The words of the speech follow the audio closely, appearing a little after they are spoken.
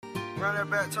Run that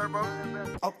back, turbo.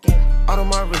 Okay, out on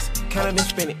my wrist, counted and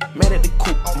spin it. Mad at the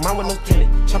coupe, mine with no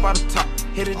tenant. Chop out the top,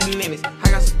 hit it in limits. I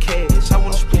got some cash, I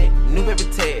wanna spend it. New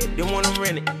paper tag, didn't wanna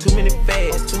rent it. Too many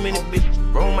fads, too many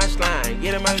bitches. Roll my slime,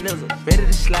 get in my lizard. Ready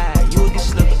to slide, you will get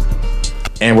slippers.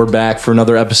 And we're back for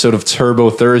another episode of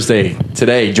Turbo Thursday.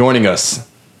 Today, joining us,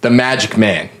 the Magic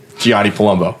Man, Gianni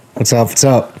Palumbo. What's up? What's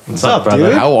up? What's up, brother?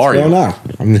 Dude? How are you?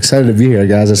 I'm excited to be here,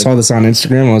 guys. I saw this on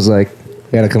Instagram. I was like,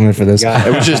 I gotta come in for this.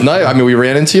 It was just nice. I mean, we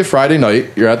ran into you Friday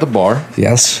night. You're at the bar.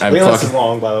 Yes. I We mean, didn't listen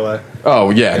long, by the way. oh,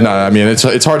 yeah. No, I mean,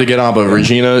 it's hard to get on, but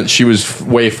Regina, she was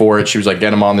way for it. She was like,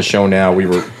 get him on the show now.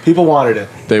 People wanted it.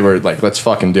 They were like, let's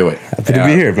fucking do it. Happy to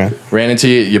be here, man. Ran into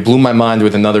you. You blew my mind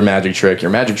with another magic trick. Your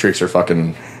magic tricks are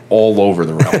fucking all over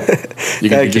the realm. You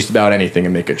can do just about anything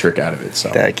and make a trick out of it. So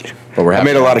Thank you. But we're I happy.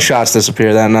 made a lot of shots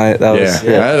disappear that night. That was,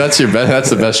 Yeah, that's your best. That's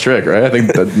the best trick, right? I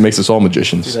think that makes us all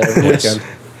magicians. Every weekend.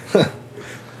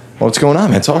 What's going on,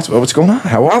 man? Talk about what's going on.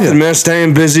 How are Nothing, you? man.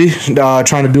 Staying busy.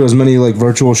 Trying to do as many like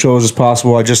virtual shows as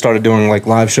possible. I just started doing like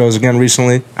live shows again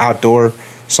recently. Outdoor,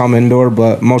 some indoor,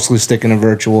 but mostly sticking to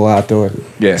virtual outdoor.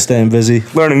 Yeah. Staying busy.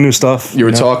 Learning new stuff. You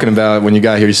were know? talking about when you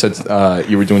got here. You said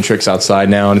you were doing tricks outside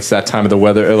now, and it's that time of the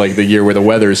weather, like the year where the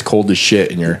weather is cold as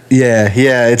shit, and you're Yeah.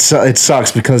 It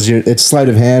sucks because it's sleight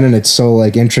of hand and it's so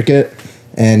like intricate.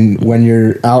 And when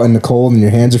you're out in the cold and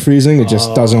your hands are freezing, it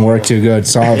just doesn't work too good.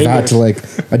 So I've had to like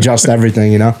adjust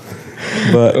everything, you know.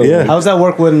 But yeah, How does that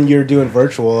work when you're doing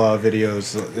virtual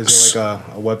videos? Is there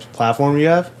like a web platform you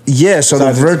have? yeah. So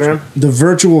Besides Instagram? the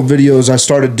virtual videos I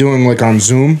started doing like on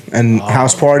Zoom and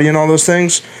House Party and all those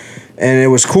things, and it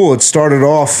was cool. It started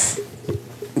off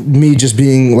me just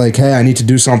being like, hey, I need to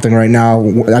do something right now.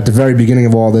 At the very beginning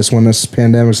of all this, when this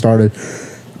pandemic started,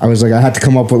 I was like, I had to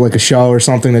come up with like a show or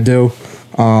something to do.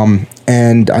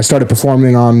 And I started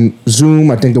performing on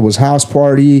Zoom. I think it was House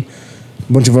Party,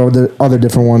 a bunch of other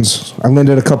different ones. I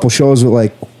landed a couple shows with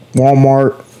like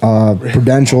Walmart,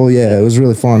 Prudential. Yeah, it was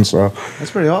really fun. So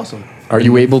That's pretty awesome. Are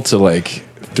you able to like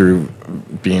through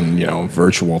being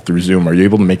virtual through Zoom? Are you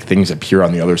able to make things appear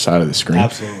on the other side of the screen?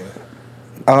 Absolutely.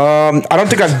 I don't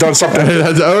think I've done something.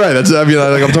 That's, all right. That's I mean,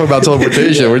 like I'm talking about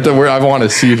teleportation. I want to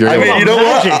see if you're. I able mean, you know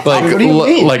what? Magic. like, What do you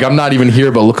mean? like I'm not even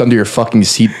here, but look under your fucking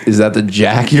seat. Is that the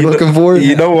jack you're looking for?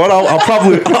 You know what?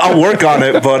 I'll work on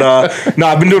it. But no,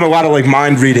 I've been doing a lot of like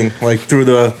mind reading, like through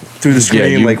the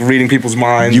screen, like reading people's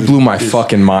minds. You blew my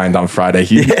fucking mind on Friday.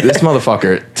 This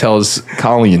motherfucker tells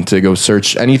Colleen to go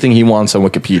search anything he wants on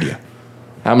Wikipedia.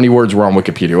 How many words were on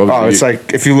Wikipedia? It's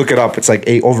like if you look it up, it's like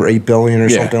over 8 billion or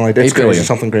something like that. It's 8 billion. crazy,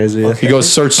 something crazy. Yeah. He goes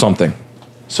search something.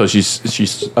 So she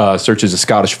searches a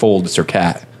Scottish fold. It's her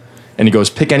cat, and he goes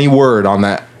pick any word on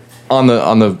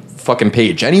the fucking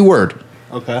page, any word.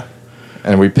 Okay.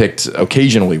 And we picked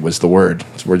occasionally was the word.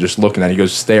 So we're just looking at it. He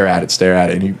goes stare at it,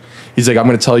 and he's like, I'm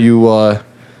going to tell you a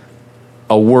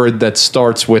word that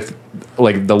starts with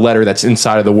like the letter that's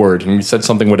inside of the word, and he said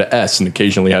something with an S, and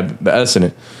occasionally had the S in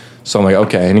it. So I'm like,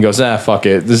 okay. And he goes, fuck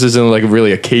it. This isn't like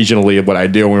really occasionally what I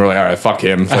do. And we were like, all right, fuck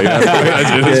him. Like,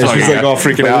 she's like all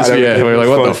freaking out. Yeah, we were like,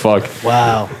 what the fuck?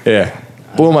 Wow. Yeah.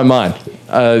 Blew my mind.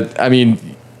 I mean,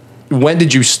 when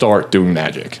did you start doing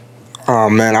magic? Oh,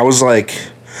 man. I was like...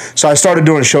 So I started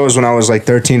doing shows when I was like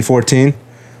 13, 14.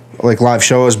 Like live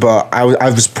shows. But I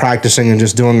was practicing and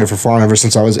just doing it for fun ever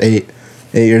since I was 8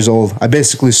 years old. I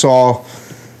basically saw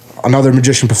another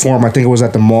magician perform. I think it was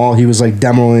at the mall. He was like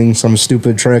demoing some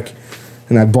stupid trick,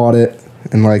 and I bought it,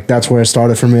 and like that's where it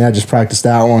started for me. I just practiced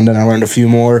that one, then I learned a few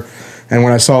more, and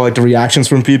when I saw like the reactions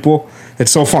from people,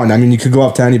 it's so fun. I mean, you could go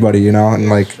up to anybody, and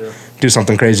like do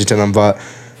something crazy to them, but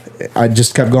I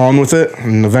just kept going with it,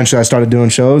 and eventually I started doing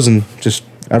shows, and just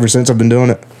ever since I've been doing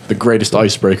it. The greatest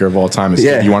icebreaker of all time is,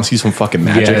 Yeah. you want to see some fucking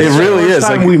magic? It really is.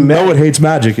 time Like we met, no one hates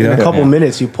magic, In a couple Yeah.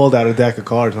 minutes, you pulled out a deck of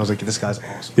cards, and I was like, this guy's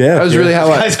awesome. Yeah, That was really how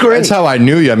That's great. that's how I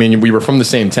knew you. I mean, we were from the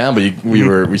same town, but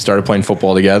we started playing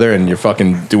football together, and you're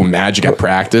fucking doing magic at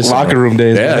practice. Locker room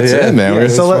days, Yeah, man. that's Yeah. it, man. Yeah, We're-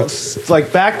 So let's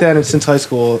like back then and since high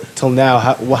school till now,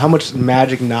 how much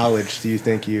magic knowledge do you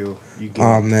think you gained?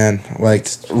 Oh man, like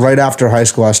right after high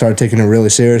school, I started taking it really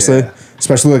seriously, Yeah.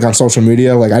 especially like on social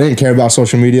media. Like I didn't care about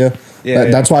social media. Yeah,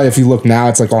 That's why if you look now,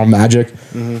 it's like all magic.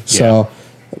 So,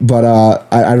 but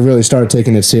I really started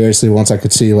taking it seriously once I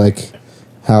could see like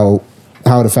how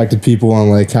it affected people and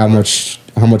like how much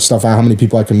stuff, how many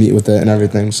people I can meet with it and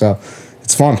everything. So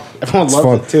it's fun. Everyone It's loves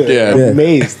fun. it too. Yeah. I'm Yeah.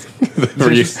 amazed.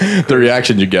 the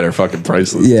reaction you get are fucking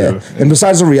priceless. Yeah, too. and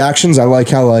besides the reactions, I like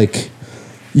how like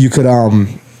you could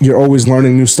you're always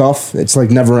learning new stuff. It's like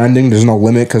never ending. There's no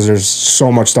limit because there's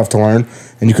so much stuff to learn,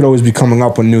 and you could always be coming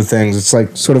up with new things. It's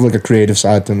like sort of like a creative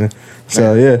side to me.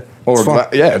 So yeah, Or fun.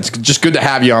 yeah, it's just good to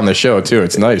have you on the show too.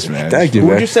 It's nice, man. Thank you, Who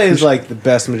would man. you say is like the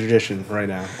best magician right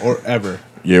now or ever?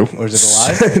 You. Or is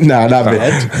it alive? No, not me.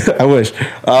 I wish.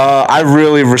 I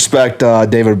really respect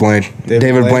David Blaine.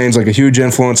 David Blaine. Blaine's like a huge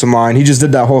influence of mine. He just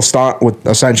did that whole stunt with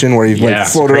Ascension where he Yeah, like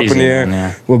it's floated up in crazy, the air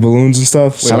man, with balloons and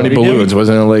stuff. How many what did he do? balloons?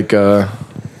 Wasn't it like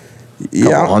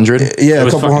yeah, hundred? Yeah, It a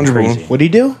was couple fucking hundred crazy. balloons. What'd he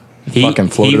do? He Fucking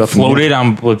floated he up in the air. floated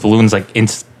on with balloons like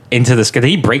into the sky. Did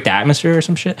he break the atmosphere or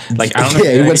some shit? Like I don't know.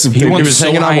 Yeah, he went some- He went was so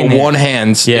hanging high on in with the- one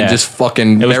hand Yeah. and just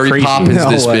fucking It was Mary crazy. Poppins No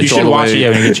this way. bitch You should all the watch way. it. Yeah,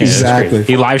 when you get a chance. It's Exactly. great.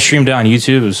 He live streamed it on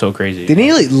YouTube. It was so crazy. Didn't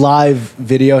he like live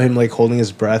video him like holding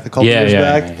his breath a couple Yeah, years yeah,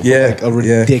 back? yeah. For, like a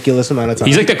ridiculous amount of time.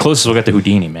 He's like the closest we'll get to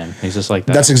Houdini, man. He's just like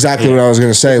that. That's exactly what I was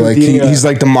gonna say. Like Houdini, he's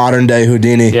like the modern day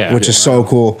Houdini, Yeah. which is so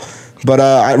cool.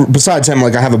 But besides him,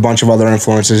 like I have a bunch of other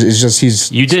influences. It's just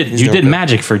he's You did he's you doing did good.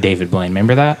 magic for David Blaine.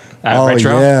 Remember that? At Oh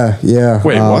Retro? yeah.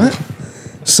 Wait, what?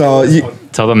 So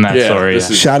Tell them that Yeah, story. this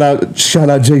yeah. is- shout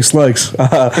out Jake Slugs.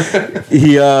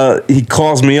 He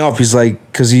calls me up. He's like,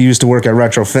 because he used to work at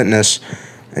Retro Fitness,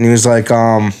 and he was like,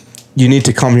 you need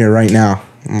to come here right now.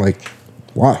 I'm like,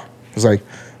 what? He's like,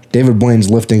 David Blaine's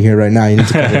lifting here right now. You need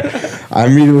to come here. I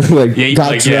immediately like Yeah, he,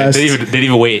 got like, yeah, dressed. didn't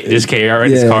even wait. Just came right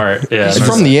in his Yeah. car. Yeah, He's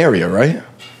from the area, right?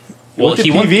 well, went to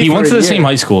he went PV to for the a same year.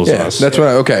 high school as Yeah, us. that's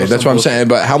what. That's what I'm saying.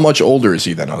 But how much older is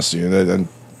he than us? Then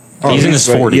He's in his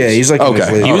like- 40s. Yeah, he's like in his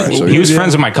Okay. late he was, Alright, so he was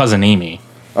friends with my cousin Amy.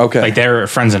 okay. Like they were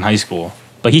friends in high school.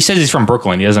 But he says he's from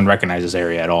Brooklyn. He doesn't recognize his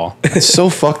area at all. It's so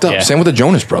fucked up. Yeah. Same with the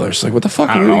Jonas Brothers. Like, what the fuck?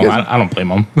 I are don't you know. guys- I don't blame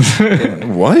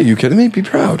him. What? Are you kidding me? Be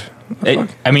proud.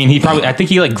 I mean, I think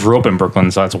he like grew up in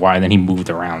Brooklyn, so that's why. Then he moved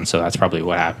around, so that's probably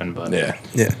what happened. But Yeah.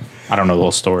 Yeah. I don't know the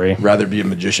whole story. Rather be a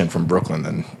magician from Brooklyn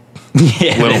than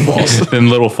Yeah, Little Falls. than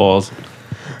Little Falls.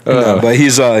 No, but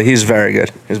he's very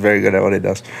good. He's very good at what he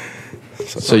does.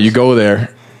 So you go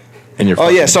there, and you're. Oh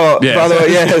yeah. So Yeah. by the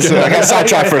way, yeah. So I got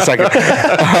sidetracked for a second.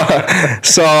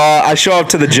 So I show up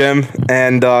to the gym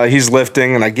and he's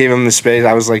lifting, and I gave him the space.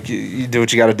 I was like, "You do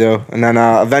what you got to do." And then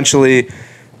eventually,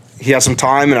 he has some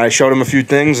time, and I showed him a few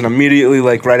things, and immediately,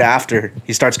 like right after,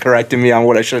 he starts correcting me on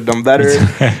what I should have done better.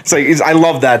 It's like I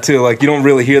love that too. Like you don't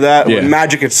really hear that Yeah. with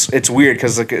magic. It's weird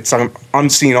because like it's an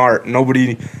unseen art.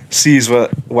 Nobody sees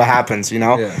what happens. You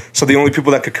know. Yeah. So the only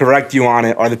people that could correct you on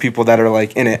it are the people that are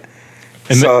like in it.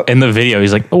 In the video,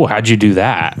 he's like, "Oh, how'd you do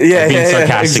that?" Yeah, Like, being yeah, yeah,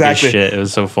 sarcastic exactly. as shit. It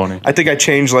was so funny. I think I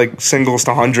changed like singles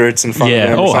to hundreds in front of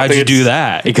Yeah. him. or Oh, how'd something. you do It's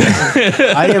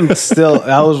that? I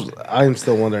am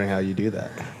still wondering how you do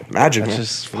that. Magic, That's man.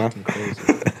 just fucking crazy.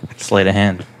 Sleight of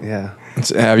hand. Yeah.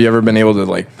 Have you ever been able to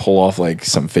like pull off like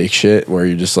some fake shit where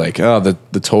you're just like, oh,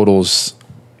 the total's,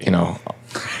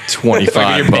 $25 Like you're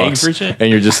paying bucks, for shit? and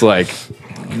you're just like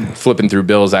flipping through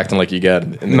bills, acting like you got it,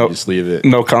 and then No. you just leave it.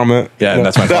 No comment. Yeah, and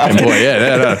that's my fucking point.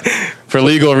 Yeah, no. For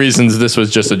legal reasons, this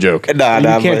was just a joke. Nah, You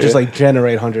nah, can't but- just like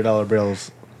generate $100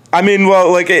 bills. I mean,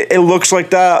 well, like it looks like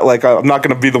that. Like I'm not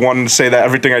gonna be the one to say that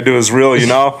everything I do is real,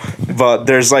 But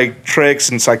there's like tricks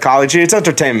and psychology. It's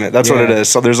entertainment. That's what it Yeah. is.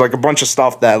 So there's like a bunch of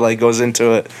stuff that like goes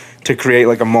into it to create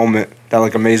like a moment that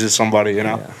like amazes somebody,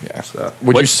 Yeah. So,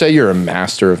 Would you say you're a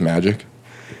master of magic?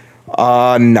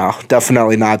 no,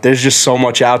 definitely not. There's just so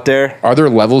much out there. Are there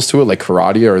levels to it, like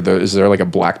karate, or is there like a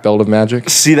black belt of magic?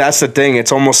 See, that's the thing.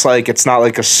 It's almost like it's not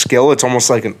like a skill. It's almost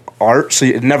like an art. So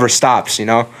it never stops.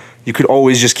 You could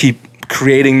always just keep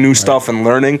creating new stuff and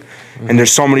learning. And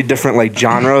there's so many different like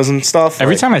genres and stuff.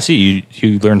 Every like, time I see you,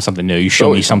 you learn something new. You show me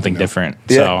Always something something new. different.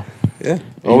 Yeah. So yeah,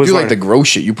 You always do like the learning. gross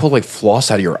shit. You pull like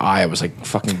floss out of your eye. I was like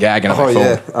fucking gagging on my Oh phone.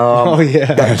 yeah. Oh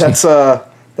yeah.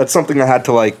 That's something I had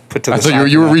to like put to the I thought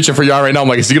side. you were reaching for your eye right now. I'm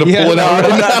like, is he gonna Yeah, pull it out? no,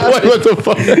 right now? What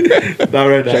the fuck? Not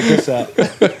right now. Check this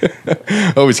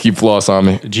out. Always keep floss on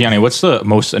me. Gianni, what's the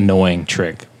most annoying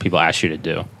trick people ask you to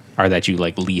do, or that you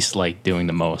like least like doing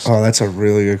the most? Oh, that's a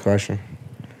really good question.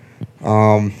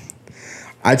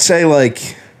 I'd say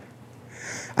like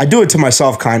I do it to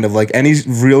myself kind of like any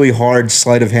really hard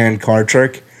sleight of hand card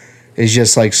trick is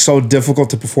just like so difficult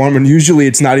to perform, and usually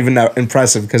it's not even that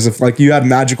impressive because if like you had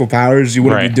magical powers, you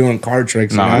wouldn't Right. be doing card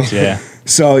tricks. No, you know? it's- yeah.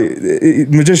 So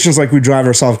magicians like we drive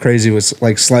ourselves crazy with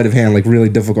like sleight of hand, like really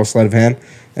difficult sleight of hand,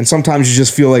 and sometimes you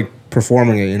just feel like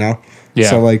performing it, Yeah.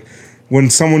 So like when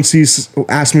someone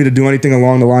asks me to do anything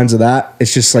along the lines of that,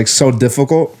 it's just like so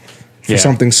difficult for Yeah.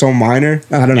 something so minor.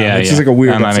 I don't know. Yeah, it's yeah. just like a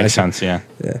weird. That makes obsession. sense. Yeah.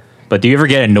 Yeah. But do you ever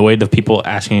get annoyed of people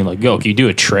asking you like, "Yo, can you do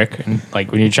a trick?" And like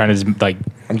when you're trying to like,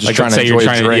 I'm just like, trying let's to say you're enjoy a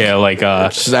trying to drink.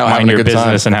 just out mind having a your good time.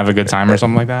 business and have a good time or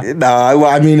something like that. No,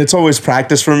 I mean it's always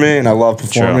practice for me, and I love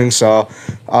performing. So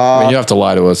I mean, you have to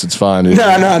lie to us. It's fine. Dude.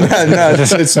 no,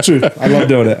 it's the truth. I love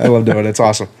doing it. It's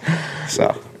awesome.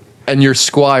 So And your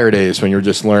Squire days when you were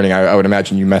just learning, I would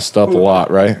imagine you messed up a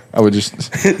lot, right? I would just,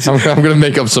 I'm gonna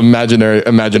make up some imaginary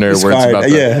words about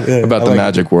about the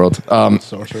magic world.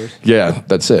 Sorcerers. Yeah,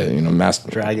 that's it. You know,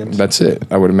 Dragons. That's it.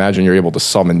 I would imagine you're able to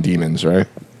summon demons, right?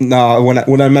 No,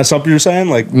 when I mess up, you're saying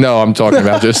like. No, I'm talking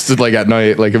about just like at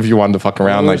night, like if you wanted to fuck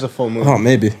around, like. Where's the full moon? Oh,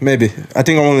 maybe. I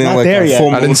think I'm only Not like there a yet. full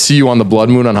I moon. didn't see you on the blood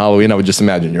moon on Halloween. I would just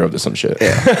imagine you're up to some shit.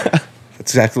 That's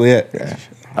exactly it. Yeah.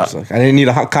 I didn't need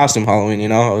a hot costume Halloween, you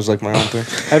know? I was like my own thing.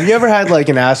 Have you ever had like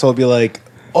an asshole be like,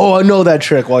 "Oh, I know that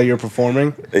trick" while you're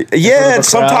performing? Yeah, and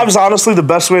sometimes honestly the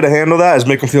best way to handle that is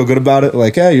make them feel good about it.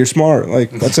 Like, hey, you're smart.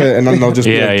 Like that's it, and then they'll just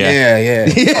be like, yeah.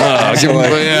 You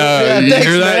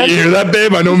hear that? You hear that,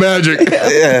 babe? I know magic.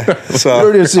 Yeah. So I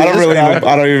Where do you see don't this guy?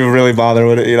 I don't even really bother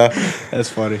with it, you know. That's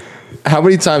funny. How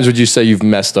many times would you say you've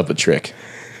messed up a trick?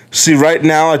 See, right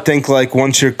now I think like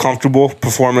once you're comfortable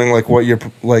performing like what you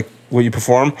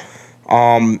perform,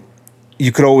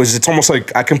 you could always. It's almost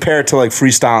like I compare it to like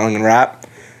freestyling and rap.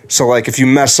 So like if you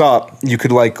mess up, you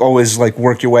could like always like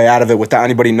work your way out of it without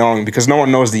anybody knowing because no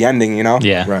one knows the ending, you know.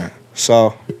 Yeah. Right.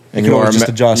 So And you can always just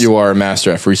adjust. you are a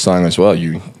master at freestyling as well.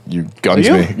 You gunned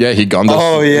Are you? me. Yeah, he gunned us.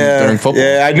 Oh yeah, during football.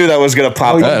 yeah. I knew that was gonna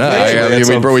pop Oh, up. Yeah, no,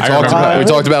 we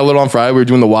talked about it a little on Friday. We were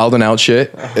doing the wild and out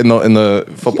shit in the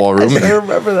football room. I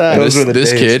remember that. And Those were the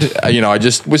this days. kid, I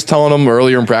just was telling him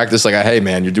earlier in practice, like, hey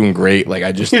man, you're doing great. Like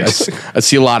I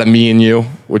see a lot of me in you,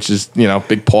 which is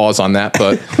big pause on that,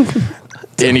 but.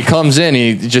 And he comes in,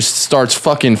 he just starts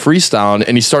fucking freestyling,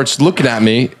 and he starts looking at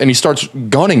me, and he starts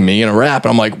gunning me in a rap,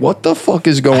 and I'm like, what the fuck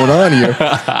is going on here?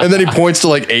 And then he points to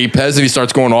like Apez, and he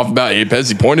starts going off about Apez.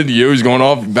 He pointed to you, he's going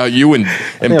off about you and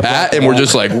Pat, and we're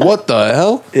just like, what the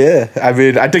hell? Yeah, I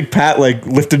mean, I think Pat like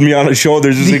lifted me on his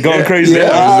shoulders and he's going crazy.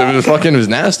 Yeah, it was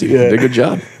nasty. Yeah. Did a good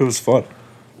job. It was fun.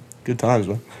 Good times,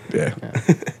 man. Yeah.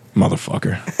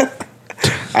 Motherfucker.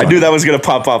 I knew that was gonna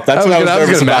pop up. That's what I was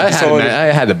nervous about.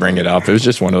 I had to bring it up. It was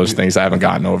just one of those things I haven't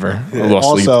gotten over. A little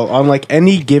sleep. Also, on like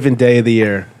any given day of the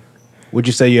year, would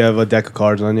you say you have a deck of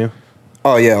cards on you?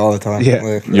 Oh yeah, all the time. Yeah.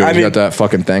 Like, You always got that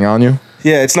fucking thing on you?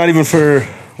 Yeah, it's not even for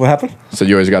what happened. So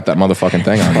you always got that motherfucking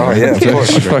thing on you. Oh yeah, of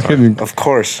course, Fucking- of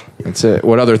course. That's it.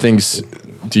 What other things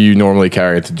do you normally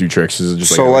carry to do tricks? Is it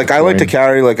just So like I like to coin?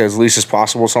 carry like as least as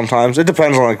possible. Sometimes it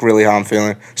depends on like really how I'm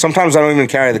feeling. Sometimes I don't even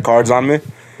carry the cards on me.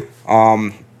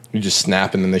 You just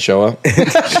snap and then they show up?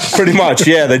 Pretty much,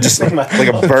 yeah. They just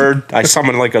like a bird. I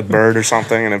summon like a bird or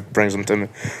something, and it brings them to me.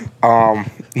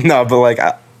 No, but like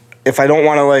if I don't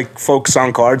want to like focus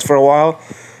on cards for a while,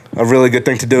 a really good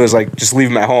thing to do is like just leave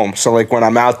them at home. So like when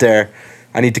I'm out there,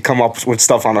 I need to come up with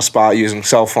stuff on the spot using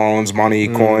cell phones, money,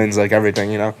 coins, like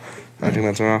everything. I think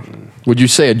that's enough. Would you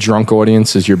say a drunk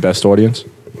audience is your best audience?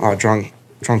 Oh, drunk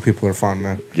people are fun,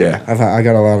 man. Yeah. I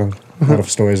got a lot of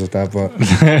stories with that, but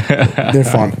they're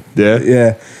fun. Yeah?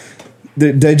 Yeah.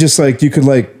 They just like, you could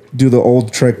like do the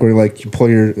old trick where like you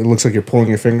it looks like you're pulling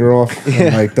your finger off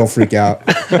and like they'll freak out.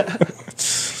 You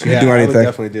can do I would anything.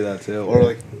 definitely do that too. Or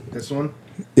like this one.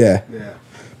 Yeah. Yeah.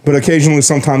 But occasionally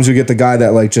sometimes you get the guy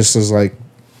that like just is like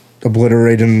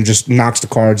obliterated and just knocks the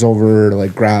cards over or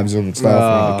like grabs them and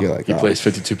stuff. And you're like, He oh. plays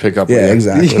 52 pickup. Yeah, with you.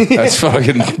 exactly. That's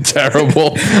fucking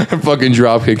terrible. Fucking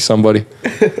drop kick somebody.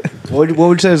 What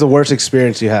would you say is the worst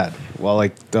experience you had while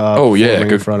like? Oh yeah,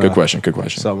 performing in front good of question. Good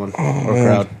question. Someone or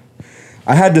crowd.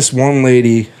 I had this one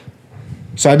lady.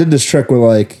 So I did this trick where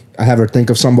like I have her think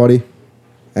of somebody,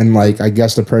 and like I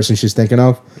guess the person she's thinking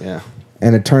of, Yeah.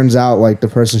 and it turns out like the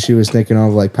person she was thinking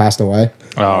of like passed away,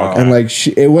 Oh, and like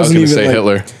it I was wasn't gonna even say like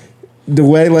Hitler. the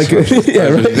way like yeah,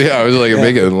 right? Yeah, I was like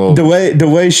making a little. the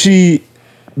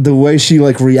way she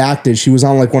like reacted. She was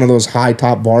on like one of those high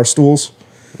top bar stools,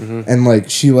 and like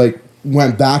she like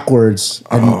went backwards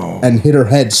and hit her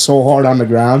head so hard on the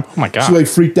ground. Oh my God. She like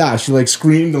freaked out. She like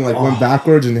screamed and like went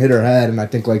backwards and hit her head. And I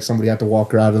think like somebody had to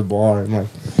walk her out of the bar. And like,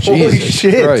 Holy Jesus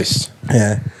shit. Christ.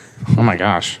 yeah. oh my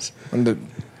gosh. I'm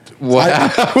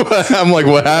like,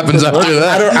 what happens after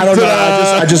that? I don't know.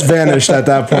 I just vanished at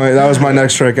that point. That was my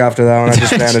next trick after that one. I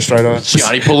just vanished right away.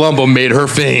 Johnny Palumbo made her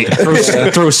faint.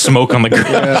 Throw smoke on the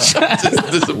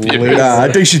ground. Disappeared. Yeah,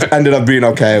 I think she ended up being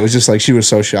okay. It was just like she was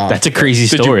so shocked. That's a crazy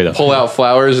Did story, you though. pull out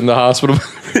flowers in the hospital?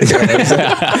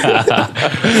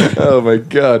 Oh my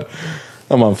god,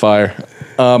 I'm on fire.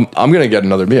 I'm gonna get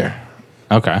another beer.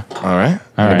 Okay. All right.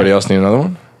 All Anybody right. else need another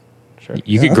one?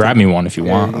 You could grab me one if you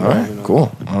want. All right. Cool.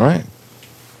 All right.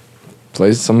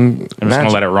 Play some. I'm just magic. gonna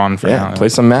let it run for Yeah. now. Play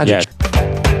some magic. Yeah.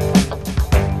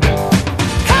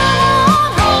 Come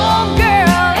on, home,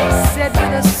 girl, he said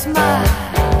with a smile.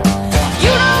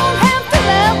 You don't have to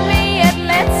love me yet,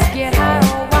 let's get high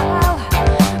a while.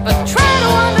 But try to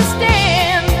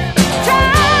understand, try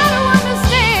to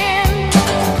understand,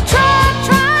 try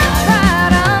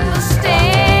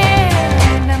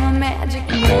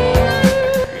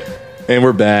And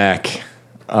we're back.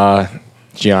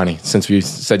 Gianni, since we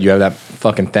said you have that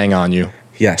fucking thing on you,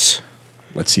 Yes.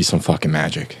 let's see some fucking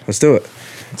magic. Let's do it.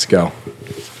 Let's go.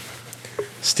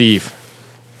 Steve,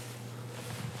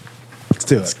 Let's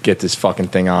do let's it. get this fucking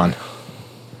thing on.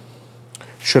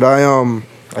 Should I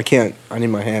I can't. I need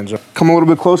my hands. Come a little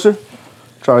bit closer.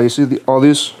 Charlie, you see all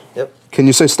these? Yep. Can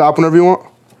you say stop whenever you want?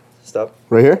 Stop.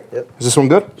 Right here? Yep. Is this one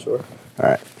good? Sure. All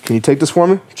right. Can you take this for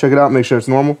me? Check it out. Make sure it's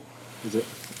normal. Is it?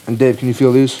 And Dave, can you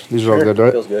feel these? These are all good,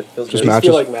 right? Feels good. Feels Just good. These matches?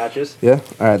 feel like matches. Yeah?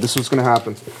 All right. This is what's going to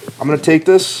happen. I'm going to take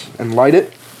this and light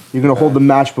it. You're going to hold the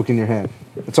matchbook in your hand.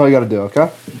 That's all you got to do,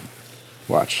 okay?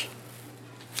 Watch.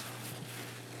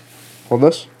 Hold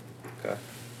this. Okay.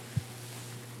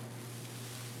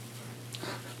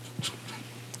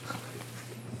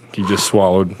 You just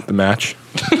swallowed the match.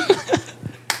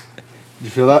 You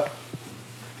feel that?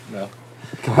 No.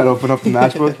 Go ahead, open up the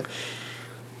matchbook.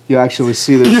 You actually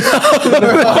see this. Dude,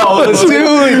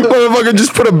 motherfucker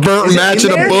just put a burnt match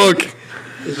in a book.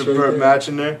 There's a burnt match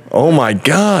in there. Oh my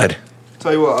god.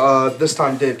 Tell you what, this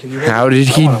time, Dave, can you hold How it? did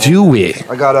he do it?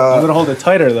 I got I'm gonna hold it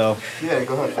tighter though. yeah,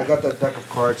 go ahead. I got that deck of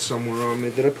cards somewhere on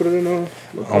me. Did I put it in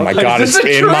Oh my god, it's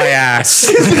in my ass.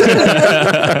 All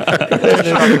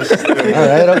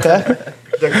right, okay.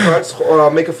 deck of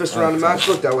cards? Make a fist around the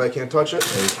matchbook. That way I can't touch it.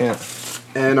 You can't.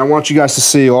 And I want you guys to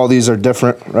see all these are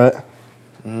different, right?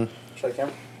 Try the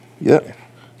camera. Yeah.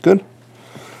 Good.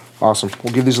 Awesome.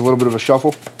 We'll give these a little bit of a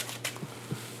shuffle.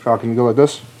 Charlie, can you go like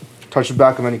this? Touch the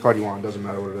back of any card you want. Doesn't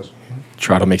matter what it is.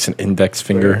 Trotta makes an index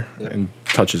finger and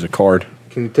touches a card.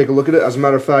 Can you take a look at it? As a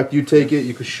matter of fact, you take it.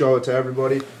 You could show it to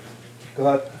everybody. Go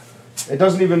ahead. It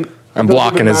doesn't even. I'm it doesn't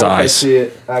blocking even his matter if I eyes. see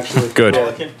it, actually. Good.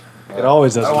 It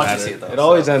always doesn't want you to matter. see it, though, It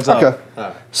always ends up.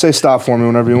 Okay. Say stop for me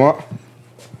whenever you want.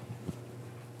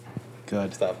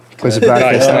 Good. Stop. Place it back.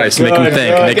 Nice, there. nice. Make him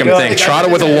think. Make him think.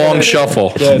 Trotta with a long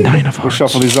shuffle. 9 of We'll hearts.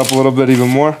 shuffle these up a little bit even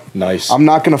more. Nice. I'm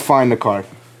not gonna find the card.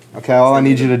 Okay, all I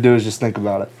need you to do is just think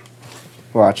about it.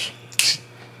 Watch.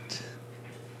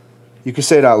 You can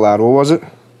say it out loud. What was it?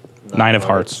 9 of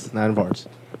hearts. 9 of hearts.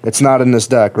 It's not in this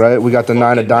deck, right? We got the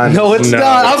 9 of diamonds. No, it's No.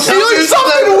 not. I'm feeling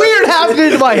something weird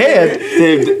happening in my head.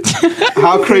 Dave,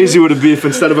 how crazy would it be if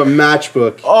instead of a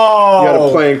matchbook, you had a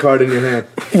playing card in your hand?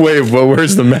 Wait, but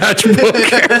where's the matchbook?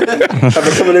 Have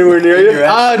it coming anywhere near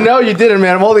you? No, you didn't,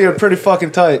 man. I'm holding it pretty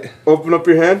fucking tight. Open up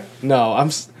your hand. No,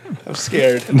 I'm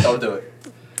scared. Don't do it.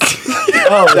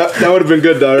 That would have been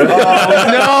good, though, right?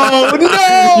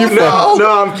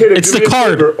 No, I'm kidding. It's Do the me a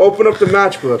card. favor. Open up the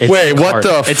matchbook. It's Wait, the what card.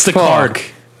 the It's the fuck? card.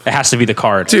 It has to be the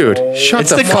card. Dude, shut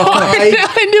the fuck up.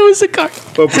 I knew it was the card.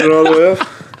 Open it all the way up.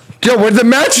 Yo, where'd the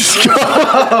matches go?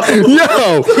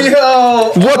 Yo,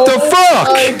 Yo, what the fuck?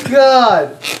 my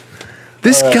God.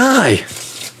 This guy.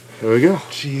 There we go.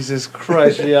 Jesus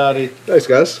Christ, Gianni. Thanks,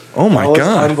 guys. Oh my That was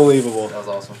god. unbelievable. That was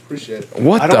awesome. Appreciate it.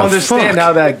 What I the don't understand fuck?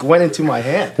 how that went into my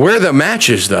hand. Where are the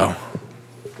matches though?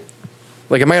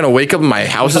 Like, am I gonna wake up and my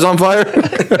house is on fire?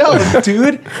 No,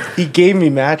 dude, he gave me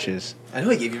matches. I know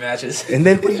he gave you matches. And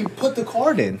then you put the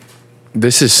card in.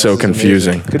 This is so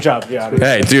confusing. Good job, Gianni.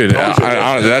 Hey, dude,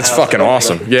 that's fucking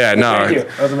awesome. Yeah, no. Thank you.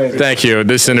 That was amazing. Thank you.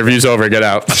 This interview's over. Get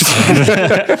out.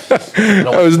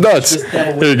 That was nuts.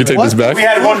 Here, you can take this back.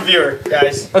 had one viewer,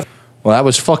 guys. Well, that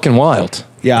was fucking wild.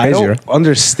 Yeah, I Crazy, don't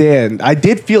understand. I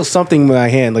did feel something in my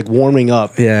hand, like warming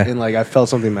up. Yeah. And like I felt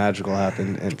something magical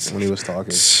happen when he was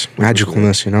talking.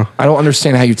 Magicalness, you know? I don't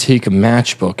understand how you take a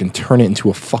matchbook and turn it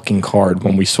into a fucking card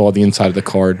when we saw the inside of the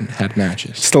card had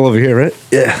matches. Still over here, right?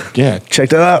 Yeah. Yeah, Check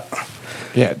that out.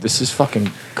 yeah, this is fucking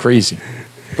crazy.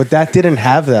 But that didn't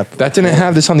have that. That didn't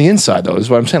have this on the inside though, is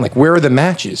what I'm saying. Like, where are the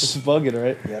matches? bugging,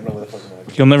 right?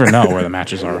 You'll never know where the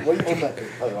matches are.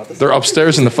 They're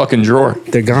upstairs in the fucking drawer.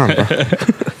 They're gone, bro.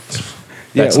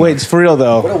 Yeah, wait, it's for real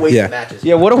though. What a waste Yeah. of matches.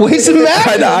 Yeah, what a waste of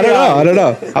matches. I don't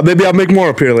know. Maybe I'll make more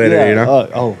up here later, you know?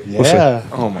 Yeah.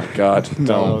 Oh my god.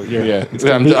 No, you're- yeah. it's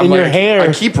gonna be in your hair.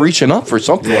 I keep reaching up for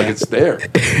something like it's there.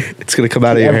 It's going to come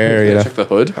out of your hair, you know? Check the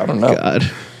hood. I don't know. God.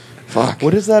 Fuck.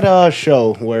 What is that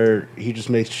show where he just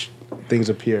makes things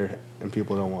appear and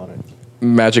people don't want it?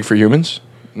 Magic for Humans?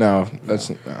 No, that's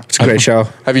no. It's a great show.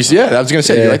 Have you seen? Yeah, I was gonna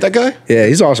say. You Yeah. like that guy? Yeah,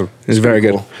 he's awesome. He's very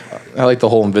good. Cool. I like the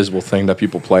whole invisible thing that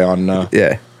people play on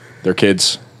Yeah. their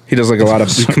kids. He does like a lot of,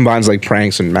 he combines like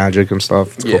pranks and magic and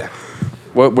stuff. It's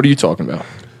cool. What are you talking about?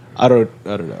 I don't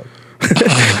know.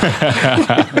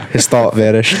 His thought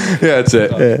vanished. Yeah, that's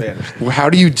it. How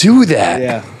do you do that?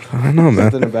 Yeah, I don't know,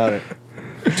 man. something about it.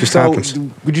 Just So, happens.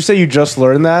 would you say you just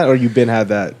learned that, or you've been had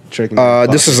that trick? In your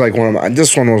This is like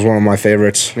this one was one of my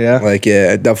favorites. Yeah? Like,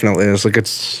 yeah, it definitely is. Like,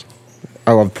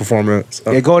 I love performance.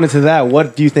 Yeah, going into that,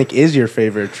 what do you think is your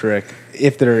favorite trick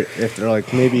if they're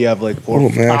like maybe you have like Oh,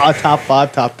 man. top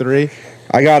 5, top 3.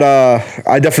 I got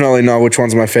I definitely know which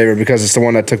one's my favorite because it's the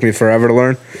one that took me forever to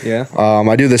learn. Yeah.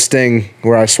 I do this thing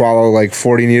where I swallow like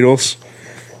 40 needles,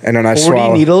 and then I 40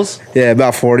 swallow needles? Yeah,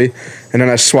 about 40, and then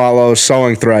I swallow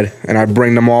sewing thread, and I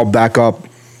bring them all back up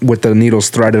with the needles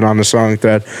threaded on the sewing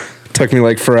thread. It took me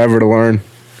like forever to learn.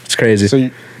 It's crazy. So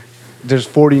there's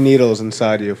 40 needles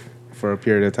inside you for a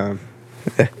period of time.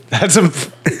 That's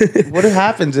what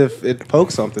happens if it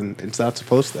pokes something it's not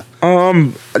supposed to?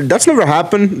 That's never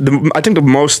happened. I think the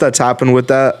most that's happened with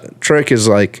that trick is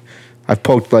like I've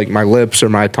poked like my lips or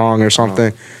my tongue or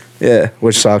something. Yeah,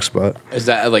 which sucks, but Is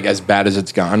that like as bad as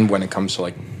it's gone when it comes to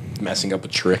like messing up a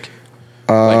trick?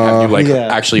 Like have you like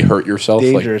Yeah. actually hurt yourself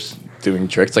Dangerous. like doing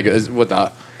tricks? Like is with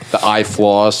the eye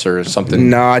floss or something?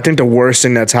 no, I think the worst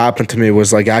thing that's happened to me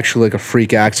was like actually like a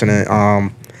freak accident.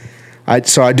 I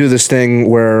do this thing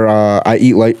where I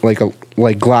eat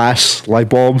like glass light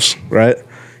bulbs, right?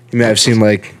 You may have seen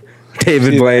like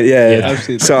David Blaine, yeah. I've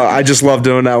seen So I just love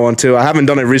doing that one too. I haven't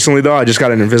done it recently though. I just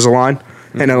got an Invisalign,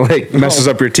 and it like messes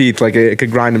up your teeth. Like it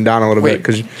could grind them down a little bit Wait,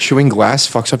 because chewing glass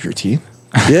fucks up your teeth?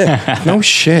 yeah, No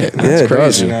shit. yeah, That's it does.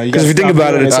 crazy. You know, you Because if you gotta think stop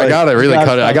about it, doing it's it. I like gotta really gotta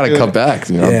cut it. I stop gotta doing cut it. back.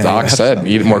 You know, Yeah. Doc said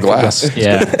eat more glass.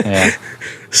 Yeah.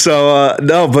 so.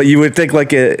 No, but you would think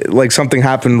like something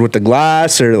happened with the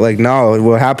glass or like no.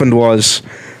 What happened was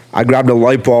I grabbed a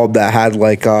light bulb that had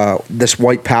like this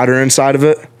white powder inside of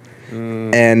it.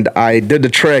 And I did the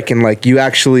trick, and like you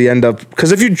actually end up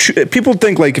because if you people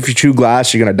think like if you chew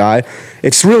glass you're gonna die.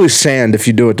 It's really sand if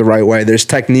you do it the right way. There's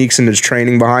techniques and there's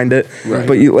training behind it. Right.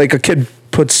 But you like a kid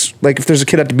puts like if there's a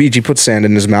kid at the beach, he puts sand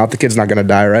in his mouth. The kid's not gonna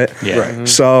die, right? Yeah. Right.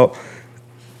 So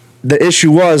the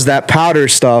issue was that powder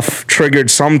stuff triggered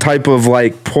some type of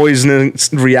like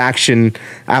poisonous reaction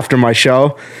after my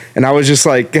show, and I was just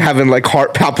like having like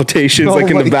heart palpitations Oh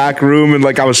like in my the back room, and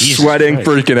like I was sweating,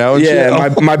 Freaking out. and yeah,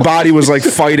 shit. my body was like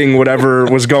fighting whatever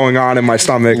was going on in my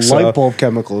stomach. So, Light bulb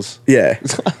chemicals. yeah.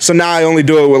 So now I only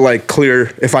do it with like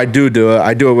clear. If I do it,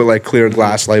 I do it with like clear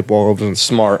glass light bulbs and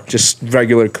Smart. just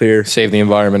regular clear. Save the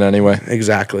environment anyway.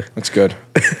 Exactly. That's good.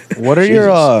 What are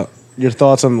your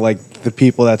thoughts on like the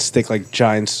people that stick like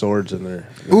giant swords in their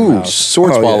Ooh, mouth?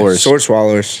 sword Oh, yeah. swallowers. Sword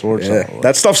swallowers. Sword Yeah. swallowers.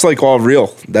 That stuff's like all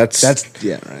real. That's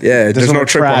Yeah, right. yeah. There's no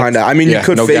trick behind that. I mean, Yeah, you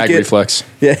could no fake gag it. reflex.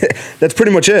 Yeah, that's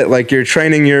pretty much it. Like you're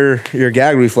training your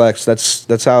gag reflex.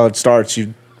 That's how it starts.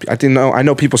 I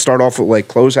know people start off with like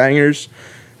clothes hangers,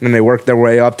 and then they work their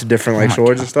way up to different like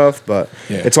swords and stuff. But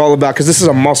Yeah. it's all about because this is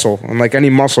a muscle, and like any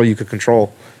muscle you could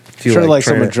control. If you, Sure, like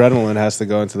some train it. adrenaline has to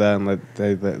go into that, and like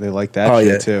they like that Oh, shit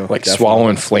yeah. too. Like Definitely.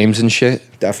 swallowing flames and shit.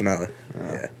 Definitely.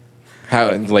 Yeah.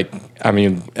 How like I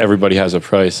mean everybody has a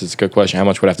price. It's a good question. How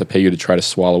much would I have to pay you to try to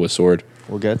swallow a sword?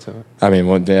 We'll get to it. I mean,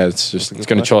 well, yeah, it's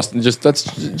gonna cost. That's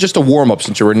just a warm up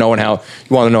since you were knowing how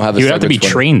you want to know how this. You would have to be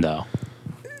segment's trained though.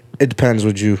 It depends.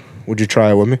 Would you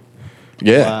try it with me?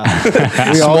 Yeah,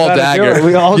 We all small gotta do dagger. it.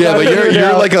 We all Yeah, gotta but do it you're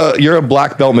now. like you're a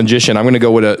black belt magician. I'm gonna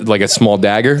go with a small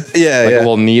dagger. Yeah, like yeah. a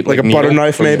little neat, like a needle butter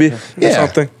knife from- maybe. Yeah. Or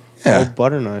something. Oh, Yeah,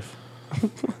 butter knife. I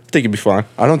think you'd be fine.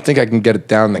 I don't think I can get it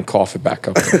down and then cough it back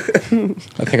up. I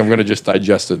think I'm gonna just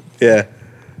digest it. Yeah.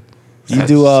 You That's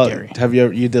do scary. have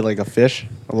you did like a fish,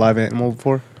 a live animal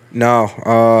before? No.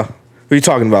 What are you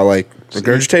talking about? Like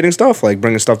regurgitating stuff? Like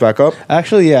bringing stuff back up?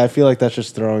 Actually, yeah, I feel like that's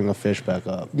just throwing a fish back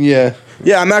up. Yeah,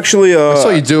 Yeah, I'm actually. I saw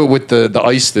you do it with the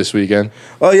ice this weekend.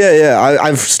 Oh yeah.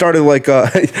 I've started like.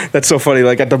 That's so funny.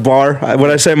 Like at the bar,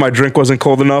 when I say my drink wasn't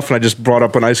cold enough, and I just brought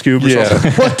up an ice cube. Or Yeah.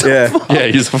 something. What? Yeah. Yeah,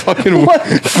 he's a fucking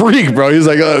freak, bro. He's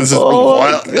like, oh, this is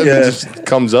wild. And Yeah. it just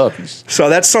comes up. So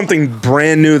that's something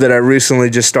brand new that I recently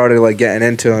just started like getting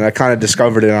into, and I kind of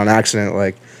discovered it on accident.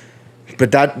 Like, but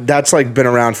that's like been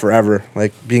around forever.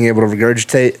 Like being able to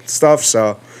regurgitate stuff.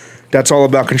 So that's all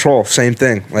about control. Same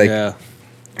thing. Like. Yeah.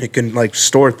 You can like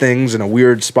store things in a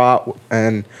weird spot,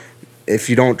 and if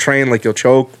you don't train, like you'll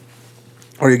choke,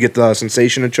 or you get the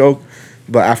sensation of choke.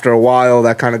 But after a while,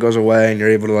 that kind of goes away, and you're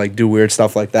able to like do weird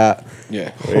stuff like that.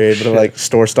 Yeah. You're able to like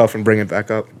store stuff and bring it back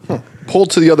up. Poll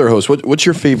to the other host. What's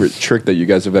your favorite trick that you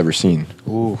guys have ever seen?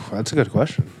 Ooh, that's a good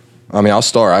question. I mean, I'll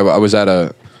start. I was at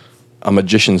a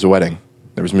magician's wedding.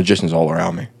 There was magicians all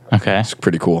around me. Okay. It's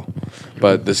pretty cool.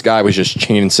 But this guy was just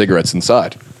chaining cigarettes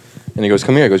inside. And he goes,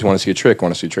 come here. He goes, you want to see a trick?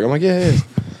 Want to see a trick? I'm like, yeah.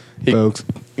 He, Folks.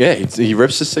 yeah, he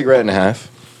rips the cigarette in half.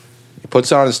 He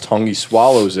puts it on his tongue. He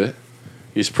swallows it.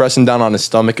 He's pressing down on his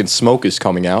stomach and smoke is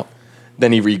coming out.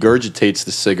 Then he regurgitates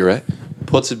the cigarette,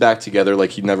 puts it back together like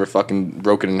he never fucking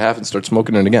broke it in half and starts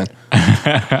smoking it again.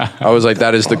 I was like,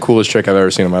 that is the coolest trick I've ever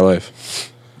seen in my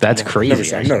life. That's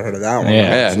crazy. I've never heard of that one.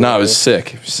 Yeah. Yeah, no, it was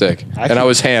sick. It was sick. And I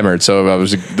was hammered, so I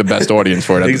was the best audience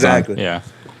for it at Exactly. Yeah.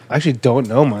 I actually don't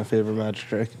know my favorite magic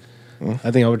trick.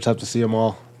 I think I would just have to see them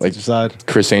all Like- to decide.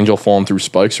 Chris Angel falling through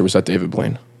spikes, or was that David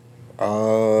Blaine?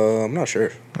 I'm not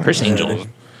sure. Chris Angel.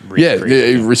 Yeah,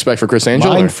 respect for Chris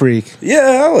Angel. Or Mind freak.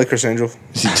 Yeah, I like Chris Angel.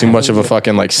 is he too much of a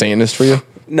fucking like Satanist for you?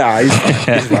 Nah,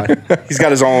 he's fine. He's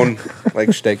got his own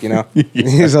like shtick, you know.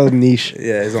 He's a niche.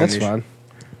 Yeah, his own That's niche. fine.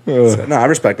 So, no, I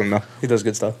respect him though. He does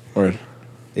good stuff. Or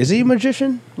Is he a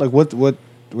magician? Like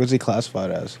what's he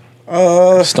classified as?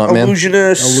 stuntman?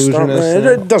 Illusionist. Illusionist, stuntman. yeah.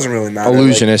 It doesn't really matter.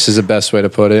 Illusionist is the best way to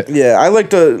put it. Like, yeah, I like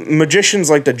the magicians,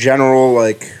 like the general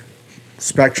like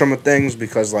spectrum of things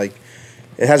because like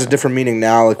it has a different meaning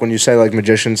now. Like when you say like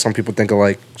magician, some people think of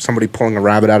like somebody pulling a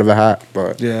rabbit out of a hat,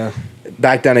 but Yeah.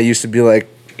 back then it used to be like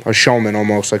a showman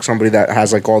almost, like somebody that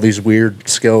has like all these weird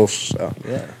skills. So.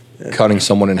 Cutting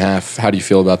someone in half. How do you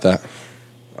feel about that?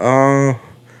 I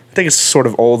think it's sort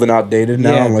of old and outdated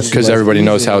now. Yeah, unless you Because like- everybody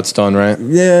knows how it's done, right?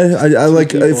 Yeah, I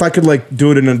like if I could like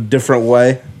do it in a different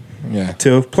way Yeah.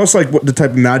 too. Plus, like what the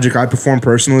type of magic I perform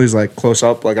personally is like close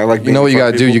up. Like I like. You know what you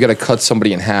gotta do? You gotta cut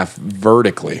somebody in half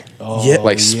vertically. Yeah.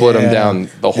 Like split them yeah. down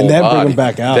the whole And then bring body. 'em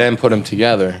back out. Then put them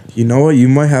together. You know what? You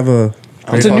might have a.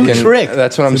 It's a new Fucking- trick.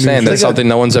 That's what I'm It's a new saying. trick. That's something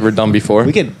no one's ever done before.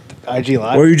 We could IG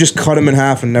live. Or you just cut him in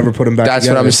half and never put him back. That's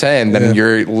what together. I'm saying. Then Yeah.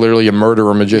 you're literally a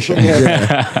murderer magician.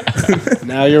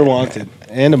 Now you're wanted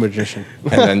and a magician.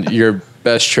 And then your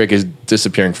best trick is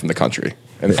disappearing from the country.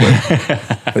 And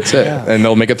that's it. And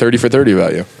they'll make a 30 for 30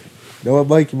 about you. You know what,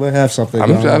 Mike? You might have something.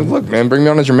 Look, man, bring me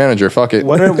on as your manager. Fuck it.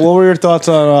 What were your thoughts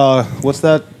on what's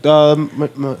that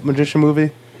magician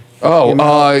movie? Oh,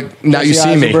 now you Jesse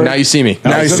see me. Eisenberg? Now you see me.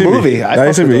 Now you It's a see movie. me. I Now you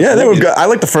fucked see with me. those Yeah, they were movies. good. I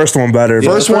like the first one better.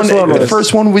 First but- one, one the was-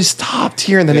 first one was top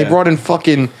tier, and then they Yeah. brought in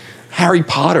fucking Harry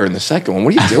Potter in the second one.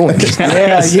 What are you doing? Yeah,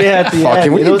 at the Fucking,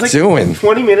 end. what are It you was like doing?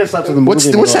 20 minutes left of the movie. What's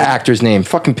and the they're like, actor's name?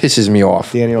 Fucking pisses me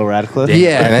off. Daniel Radcliffe.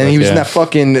 Yeah, and then he was in Yeah. that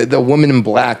fucking The Woman in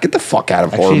Black. Get the fuck out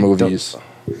of horror Actually, movies.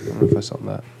 I don't know if I saw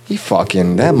that. He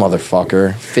fucking that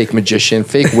motherfucker, fake magician,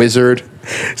 fake wizard.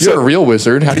 You're a real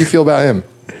wizard. How do you feel about him?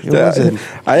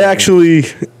 I actually.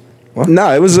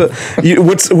 No, it was a.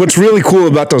 What's really cool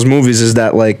about those movies is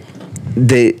that like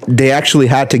they actually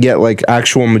had to get like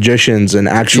actual magicians and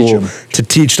actual to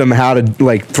teach them how to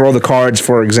like throw the cards,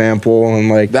 for example, and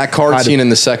like That card how to- scene in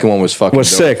the second one was fucking was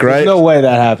dope. sick, right? There's no way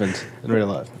that happened in real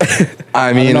life.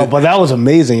 I mean, No, but that was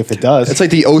amazing if it does. it's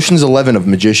like the Ocean's 11 of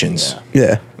magicians,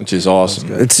 Yeah, which is awesome.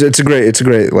 it's a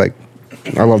great like.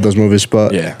 I love those movies,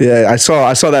 but Yeah. I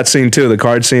saw that scene too, the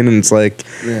card scene, and it's like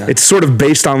it's sort of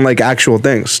based on like actual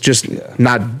things, just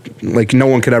not like no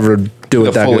one could ever do The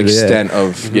it that full good. Yeah. extent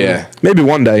of Maybe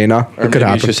one day, you know, or it could maybe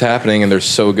happen. it's just happening, and they're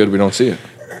so good we don't see it.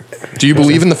 Do you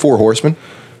believe in the Four Horsemen?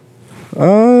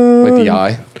 Like the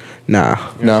eye? Nah,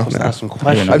 No. Ask some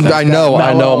questions. I know.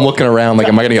 I'm looking around like,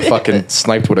 am I gonna get fucking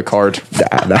sniped with a card?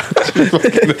 nah.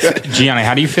 Gianni,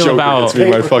 how do you feel about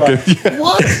my fucking.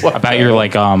 about your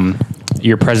like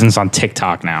your presence on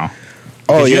TikTok now?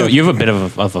 Oh 'Cause yeah, you have a bit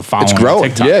of a following. It's on growing.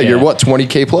 TikTok, Yeah, you're what,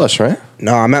 20K plus, right?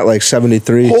 no, I'm at like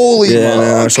 73. Holy yeah,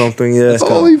 fuck. or something. Yeah,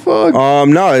 Holy fuck.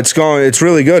 No, it's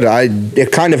really good.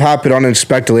 It kind of happened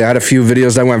unexpectedly. I had a few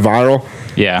videos that went viral.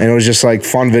 Yeah. and it was just like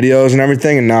fun videos and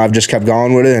everything. And now I've just kept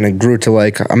going with it, and it grew to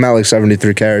like I'm at like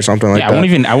 73K or something like Yeah,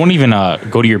 that. I won't even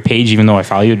go to your page even though I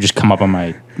follow you. It'd just come up on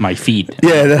my feed.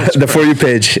 Yeah, the For You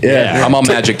page. Yeah, I'm on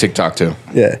Magic TikTok too.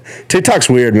 yeah. TikTok's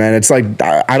weird, man. It's like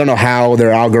I don't know how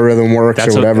their algorithm works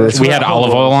That's or whatever. we had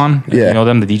Olive Oil on. Yeah. You know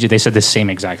them, the DJ. They said the same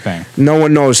exact thing. No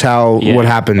one knows how Yeah. what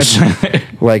happens.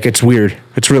 Like it's weird.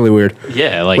 It's really weird.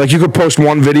 Yeah, Like you could post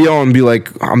one video and be like,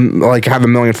 I'm like have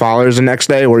 1 million followers the next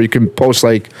day, or you could post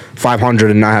like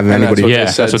 500 and not have And anybody. Yeah,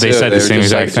 that's what they too. said, the were same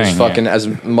just exact just thing, Fucking yeah.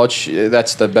 as much.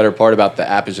 That's the better part about the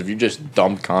app is if you just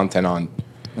dump content on,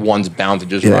 one's bound to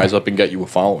just Yeah. rise up and get you a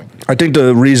following. I think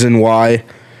the reason why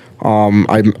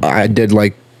I did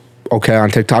like okay on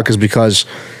TikTok is because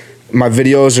my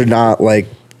videos are not like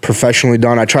professionally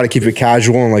done. I try to keep it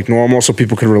casual and like normal so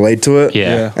people can relate to it.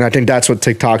 Yeah. And I think that's what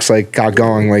TikTok's like got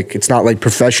going. Like it's not like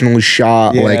professionally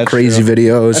shot, Yeah, like that's crazy true.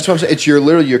 videos. That's what I'm saying. It's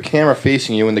literally your camera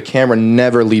facing you, and the camera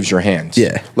never leaves your hands.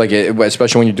 Yeah. Like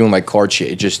especially when you're doing like card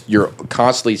shit, it just you're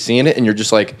constantly seeing it, and you're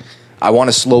just like, I want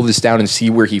to slow this down and see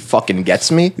where he fucking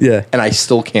gets me. Yeah. And I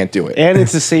still can't do it. And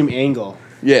it's the same angle.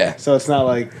 Yeah. So it's not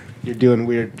like you're doing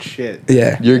weird shit.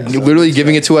 Yeah. You're literally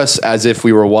giving it to us as if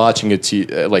we were watching it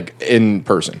to like in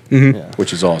person,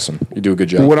 which is awesome. You do a good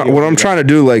job. What I'm trying to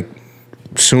do like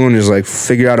soon is like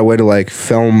figure out a way to like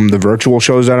film the virtual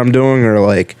shows that I'm doing, or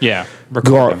like Yeah. go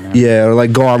Record them, on, yeah, or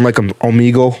like go on like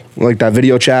Omegle, like that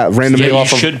video chat randomly Yeah, you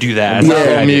off of. should do that.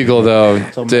 Yeah, Omegle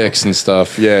though, dicks and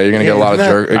stuff. Yeah, you're gonna get a lot of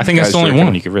jerk. I think that's the guys only jerking.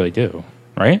 one you could really do.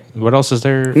 right? What else is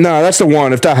there? No, that's the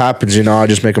one. If that happens, I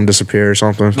just make them disappear or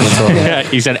something. That's all. Yeah,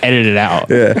 he said edit it out.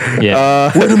 Yeah.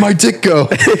 Yeah. Where did my dick go?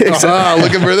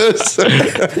 Looking for this.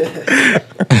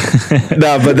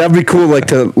 No, but that'd be cool. Like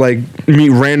to meet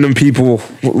random people.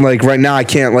 Like right now, I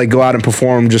can't go out and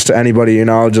perform just to anybody.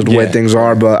 Just the way Yeah. things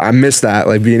are. But I miss that.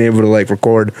 Like being able to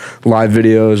record live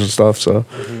videos and stuff. So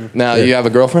Now you have a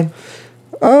girlfriend?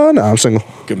 no, I'm single.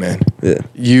 Good man. Yeah,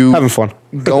 You having fun.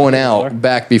 going out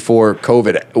back before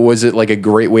COVID, was it like a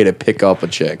great way to pick up a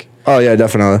chick? Oh yeah,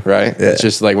 definitely. Right? Yeah. It's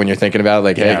just like when you're thinking about it,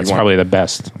 like, hey, Yeah, you it's want- probably the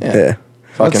best. Yeah.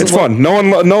 Fucking- It's fun. No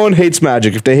one hates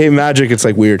magic. If they hate magic, it's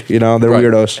weird. They're Right.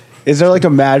 weirdos. Is there a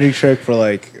magic trick for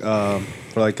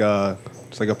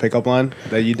just a pickup line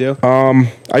that you do?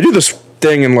 I do this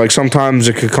thing, and sometimes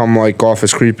it could come off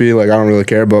as creepy. I don't really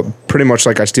care, but pretty much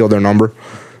I steal their number.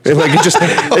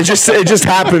 It just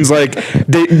happens. They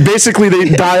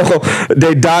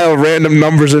dial random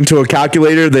numbers into a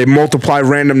calculator. They multiply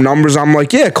random numbers. I'm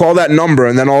like, yeah, call that number,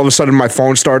 and then all of a sudden my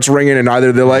phone starts ringing, and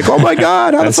either they're like, oh my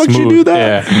god, how the fuck you do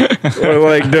that? Yeah.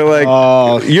 Or they're like,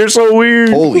 oh, you're so weird.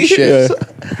 Holy shit. Yeah.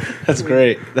 That's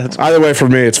great. That's Either way, for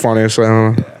me, it's funny. So I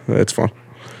don't know. It's fun.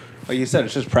 like you said.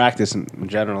 It's just practice in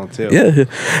general too. Yeah,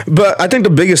 but I think the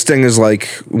biggest thing is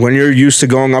when you're used to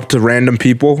going up to random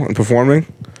people and performing,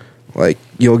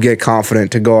 you'll get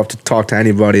confident to go up to talk to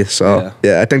anybody. So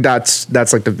yeah, I think that's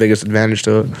the biggest advantage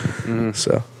to it.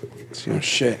 So Oh,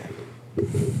 shit.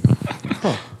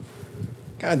 Huh.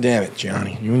 God damn it,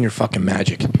 Johnny. You and your fucking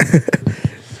magic.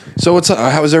 So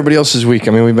how was everybody else's week?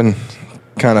 I mean, we've been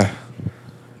kind of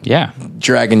Yeah.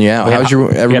 dragging you out. We had- How's your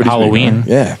we had everybody's week, Halloween. man?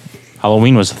 Yeah.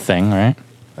 Halloween was a thing, right?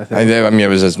 I mean, it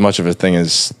was as much of a thing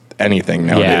as anything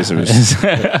nowadays.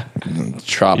 Yeah. It was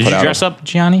Trop Did put you out. dress up,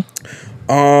 Gianni?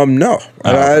 no,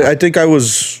 I think I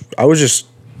was just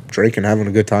drinking, having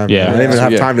a good time. Yeah. I didn't even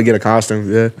have Yeah. time to get a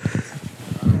costume. Yeah,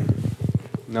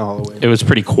 No Halloween. It was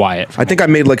pretty quiet. I think I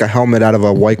made a helmet out of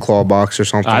a White Claw box or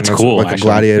something. That's It's cool. like a actually.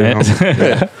 gladiator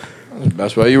Yeah. helmet.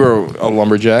 Best way. You were a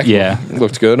lumberjack. Yeah.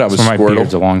 Looked good. I was So my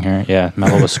beard's Squirtle. along here. Yeah,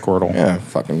 Mellow was Squirtle. Yeah,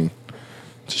 fucking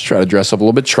just try to dress up a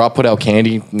little bit. Trop put out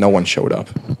candy. No one showed up.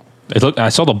 I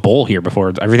saw the bowl here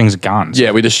before. Everything's gone.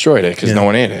 Yeah, we destroyed it because no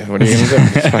one ate it. What are you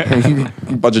gonna do?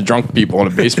 A bunch of drunk people in a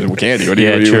basement with candy. What do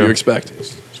Yeah, you true. expect?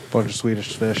 bunch of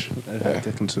Swedish fish that I have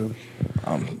to consume.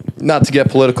 Not to get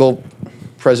political,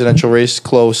 presidential race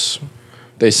close.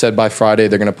 They said by Friday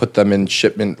they're going to put them in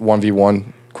shipment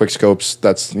 1v1 quick scopes.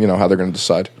 That's how they're going to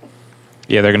decide.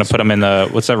 Yeah, they're gonna put them in the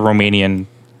what's that Romanian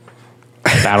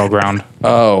battleground?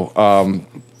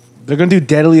 They're gonna do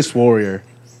Deadliest Warrior.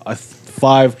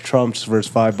 5 Trumps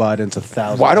versus 5 Bidens,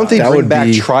 1,000. Why don't they That bring would back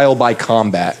be- trial by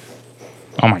combat?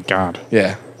 Oh my god,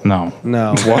 Yeah. no.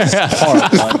 No. What?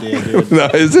 Horrible idea, dude. No,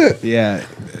 is it? Yeah,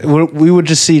 we would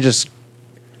just see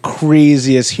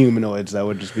craziest humanoids that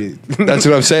would just be. That's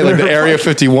what I'm saying. Like the Area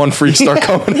 51 freaks start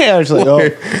coming. Yeah, it's like, oh,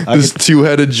 This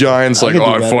two-headed giant's like, could do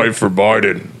I better. fight for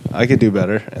Biden. I could do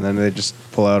better, and then they just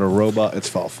pull out a robot.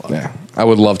 It's all fun. Yeah, I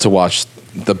would love to watch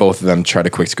the both of them try to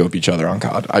quick scope each other on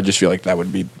COD. I just feel like that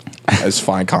would be as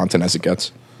fine content as it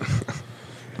gets.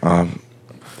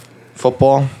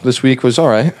 Football this week was all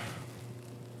right.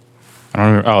 I don't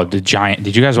remember. Oh,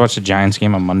 Did you guys watch the Giants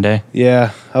game on Monday?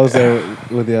 Yeah, I was there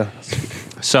with you.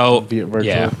 So Be it virtual.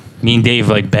 yeah, me and Dave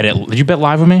bet it. Did you bet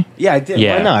live with me? Yeah, I did.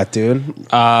 Yeah. Why not, dude?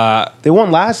 They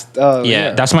won last.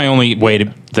 Yeah, that's my only way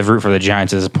to root for the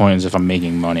Giants at this point is if I'm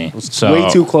making money. So way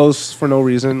too close for no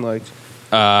reason. Like,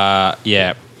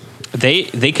 yeah,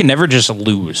 they can never just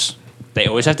lose. They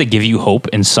always have to give you hope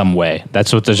in some way.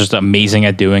 That's what they're just amazing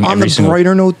at doing. On every the single.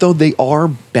 brighter note, though, they are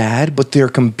bad, but they're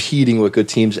competing with good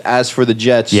teams. As for the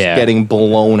Jets, Yeah. getting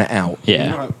blown out.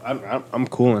 Yeah, I'm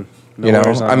cooling. No You know,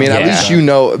 worries on I mean, that. at least you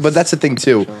know. But that's the thing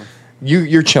too.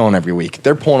 You're chilling every week.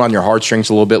 They're pulling on your heartstrings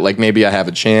a little bit. Like maybe I have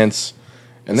a chance,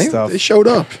 and Stuff. they showed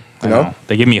up. You I know, know.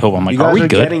 They give me hope. I'm like, You guys are we are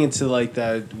good? getting into like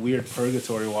that weird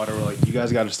purgatory water where like you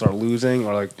guys got to start losing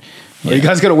or or you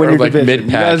guys got to win Or, your like, division. You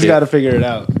mid-pack guys it. got to figure it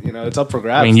out. You know, it's up for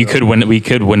grabs. I mean, you though. could win. We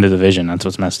could win the division. That's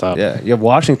what's messed up. Yeah, you have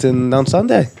Washington on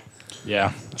Sunday.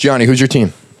 Yeah. Johnny, who's your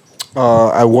team?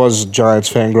 I was a Giants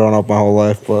fan growing up my whole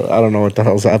life, but I don't know what the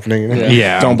hell's happening.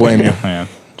 Yeah. Don't blame you. Yeah.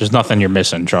 There's nothing you're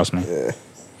missing. Trust me.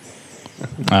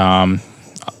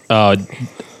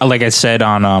 Like I said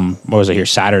on what was it here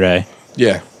Saturday?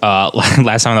 Yeah,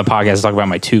 Last time on the podcast, I talked about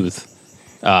my tooth.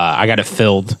 I got it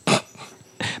filled.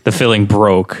 The filling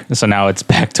broke, so now it's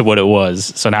back to what it was.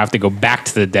 So now I have to go back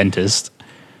to the dentist.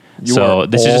 you So are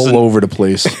this all is just over the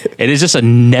place. it is just a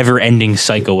never-ending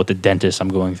cycle with the dentist I'm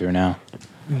going through now.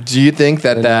 Do you think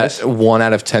that 1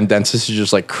 out of 10 dentists is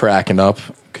just like cracking up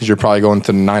because you're probably going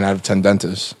to 9 out of 10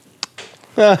 dentists?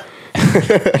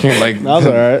 Like was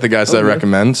all right. the guy that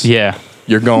recommends. Yeah.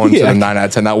 You're going to Yeah. the 9 out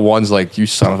of 10. That one's like, you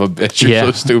son of a bitch. You're Yeah.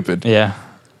 so stupid. Yeah.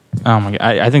 Oh my god.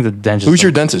 I think the dentist. Who's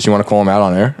your dentist? You want to call him out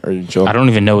on air? Or you joking? I don't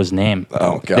even know his name.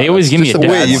 Oh, God. They always That's give me a just a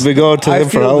different. Wait, you've been going to I him for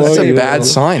feel how the long? That's a same. bad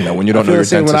sign, though, when you I don't know feel your the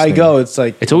same dentist's when I name. go. It's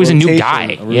like It's always a new rotation,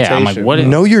 guy. a Yeah, I'm like, rotation. what?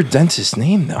 Know your dentist's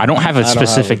name, though. I don't have a I don't have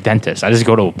specific it. dentist. I just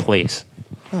go to a place.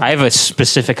 I have a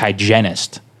specific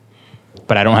hygienist,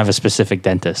 but I don't have a specific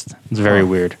dentist. It's very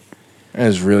weird. That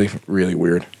is really, really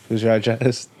weird. Who's your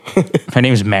hygienist? Her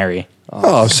name's Mary.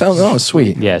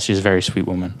 Sweet. Yeah, she's a very sweet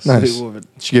woman. Nice. woman.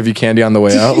 She give you candy on the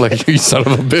way out? Like, you son of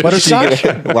a bitch. Butterscotch? She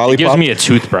gives Lollipop. me a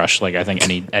toothbrush, like I think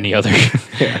any other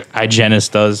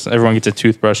hygienist does. Everyone gets a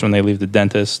toothbrush when they leave the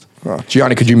dentist.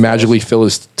 Gianni, could you magically fill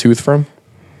his tooth for him?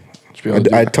 Should be able to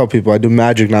do I that. tell people I do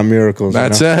magic, not miracles.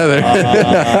 That's you know? it.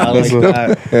 I like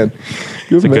that.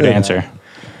 It's a good answer.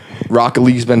 Rocket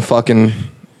League's been fucking.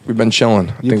 We've been chilling.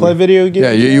 I You think play video games?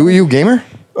 Yeah, you a gamer?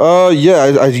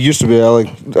 Yeah, I used to be. I like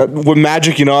with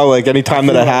magic, you know, like any time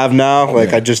that I have now,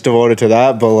 like I just devoted to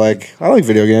that. But like, I like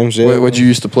video games. Yeah, What'd you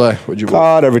used to play? What'd you?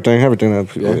 God, everything that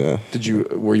people. Yeah. Did you?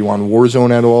 Were you on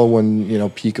Warzone at all when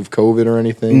peak of COVID or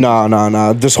anything?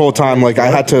 No. This whole time, like I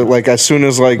had to, like as soon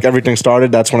as like everything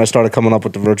started, that's when I started coming up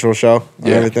with the virtual show and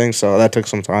Yeah. everything. So that took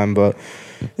some time, but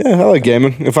yeah, I like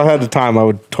gaming. If I had the time, I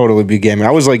would totally be gaming.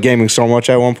 I was like gaming so much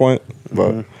at one point,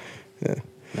 but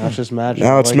Now it's just magic.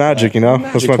 now I it's like magic. that. You know,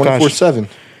 that's my passion. 24/7.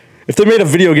 If they made a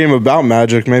video game about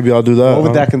magic, maybe I'll do that. What would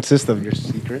huh? that consist of? Your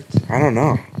secrets? I don't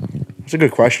know. It's a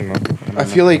good question though. I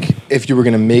feel like if you were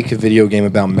gonna make a video game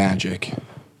about magic,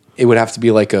 it would have to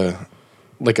be like a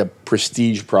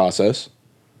prestige process,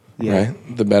 right?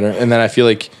 The better. And then I feel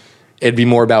like it'd be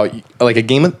more about like a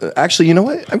game. Actually, you know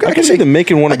what? I can see them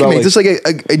making one I can about, make like- this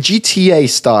like a GTA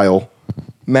style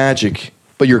magic,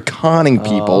 but you're conning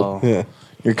people. Yeah.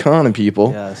 You're conning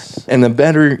people. Yes. And the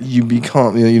better you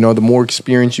become, the more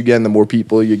experience you get and the more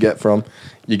people you get from,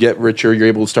 you get richer, you're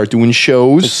able to start doing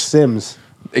shows. It's Sims.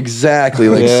 Exactly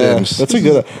like Yeah, Sims. that's a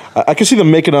good. I can see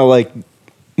them making a like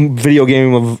video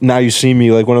game of Now You See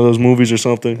Me, like one of those movies or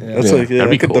something. That's Yeah. like That'd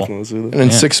be I could cool. definitely see that. And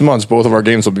in 6 months, both of our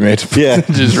games will be made. Yeah.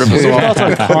 Just rip us off. Thoughts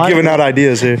on I'm Con giving Man? out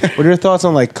ideas here. What are your thoughts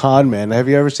on like Con Man? Have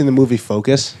you ever seen the movie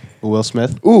Focus with Will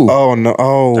Smith? Ooh. Oh no!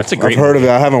 Oh, That's a great I've heard of it.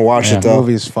 I haven't watched Yeah. it The though.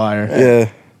 movie's fire. Yeah,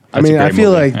 I That's a mean, I great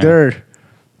feel movie, like yeah.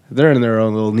 they're in their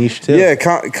own little niche too. yeah.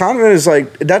 Conman is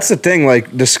like that's the thing.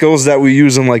 Like the skills that we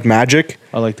use in like magic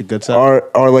I like the good side.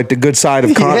 are like the good side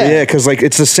of con. Yeah. Yeah, because like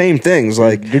it's the same things.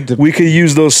 Like You're de- we could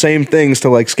use those same things to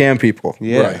like scam people.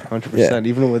 Yeah, Right. 100%.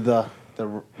 Even with the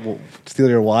steal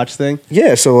your watch thing.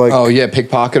 Yeah. So like. Oh, yeah.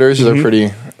 Pickpocketers are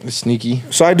pretty sneaky.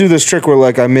 So I do this trick where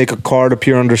like I make a card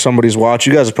appear under somebody's watch.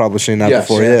 You guys have probably seen that Yes,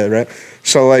 before, yeah. yeah, right?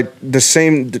 So like the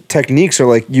same techniques are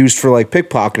like used for like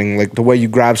pickpocketing, like the way you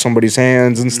grab somebody's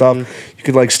hands and stuff. You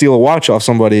could like steal a watch off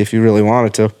somebody if you really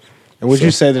wanted to. And would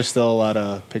you say there's still a lot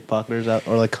of pickpocketers out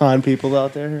or like con people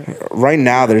out there? Right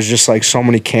now, there's just like so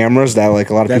many cameras that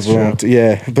like a lot of That's people true. don't.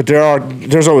 Yeah, but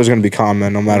there's always going to be con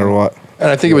men no matter what. And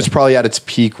I think it was probably at its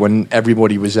peak when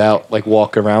everybody was out, like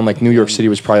walking around. Like New York City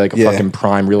was probably like a Yeah. fucking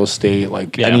prime real estate,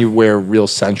 like Yeah. anywhere real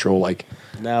central. Like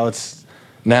Now it's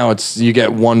now it's you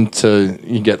get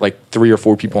like 3 or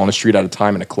 4 people on the street at a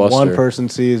time in a cluster. one person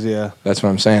sees you, That's what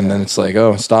I'm saying. Then it's like,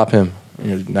 oh, stop him.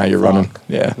 Now you're running.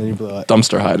 Yeah. then you blow it.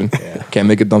 Dumpster hiding. Can't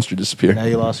make a dumpster disappear. Now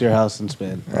you lost your house in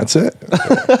Spain. That's it.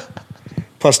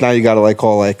 Plus, now you got to like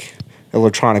call like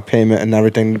electronic payment and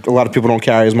everything. A lot of people don't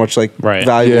carry as much like Right.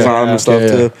 valuables Yeah. on them and stuff Yeah,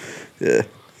 yeah. too.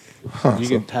 Yeah. You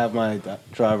could have my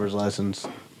driver's license.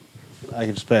 I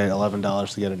could just pay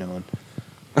 $11 to get a new one.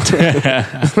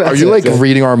 Are you like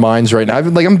reading our minds right now?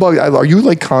 I'm bugged. Are you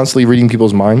like constantly reading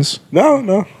people's minds?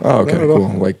 No. Oh, okay, Not at all.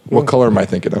 cool. Like, what color am I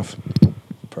thinking of?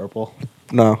 Purple.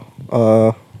 No.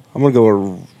 I'm gonna go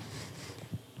with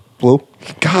blue.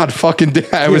 God fucking damn.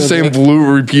 I was saying blue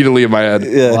repeatedly in my head.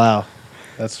 Yeah. Wow,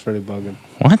 that's pretty bugging.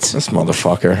 What? This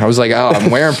motherfucker. I was like, oh,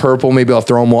 I'm wearing purple. Maybe I'll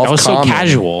throw him off. That was so Comment.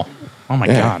 casual. Oh my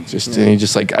Yeah, god. just and he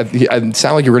just like I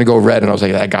sound like you were gonna go red, and I was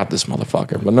like, I got this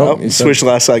motherfucker. But no, Oh, switch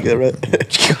last second, right?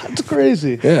 That's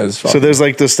crazy. Yeah, it's So there's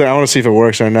like this thing. I want to see if it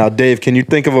works right now. Dave, can you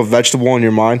think of a vegetable in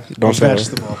your mind? Don't say it.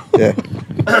 Vegetable.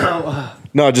 Yeah.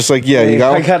 No, just like you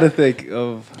got I one. gotta think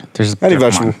of. There's Any come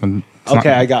on. vegetable. It's not-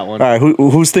 Okay, I got one. All right,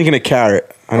 who's thinking of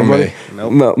carrot? Anybody?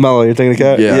 Nope. Mello, you're thinking of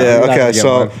carrot? Yeah. I'm not Okay, gonna get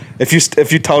so one.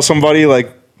 if you tell somebody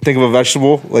like think of a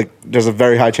vegetable, like there's a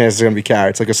very high chance it's gonna be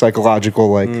carrot. It's like a psychological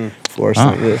like force.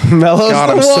 Ah. Thing, yeah. Mello's God,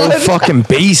 the I'm so one. fucking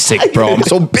basic, bro. I'm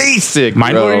so basic.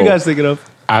 Mine- bro. What are you guys thinking of?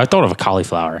 I thought of a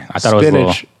cauliflower. I thought it was a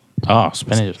Spinach. little. Oh,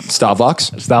 spinach. Stop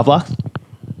blocks? Stop blocks?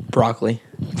 Broccoli.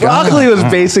 Broccoli was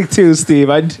basic too, Steve.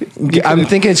 I'm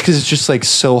thinking it's because it's just like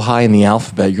so high in the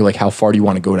alphabet. You're like, how far do you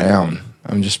want to go down?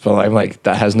 I'm like,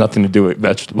 that has nothing to do with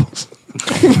vegetables.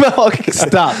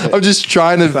 Stop. I'm just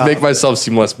trying to make myself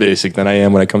seem less basic than I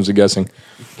am when it comes to guessing.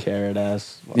 Carrot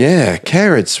ass. Yeah,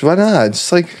 carrots. Why not?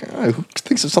 It's like, who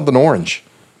thinks of something orange?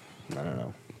 I don't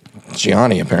know.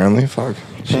 Gianni, apparently. Fuck.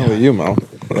 Apparently you, Mo.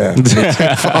 Yeah.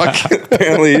 Fuck.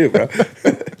 Apparently you, bro.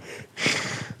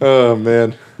 Oh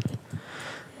man.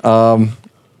 Are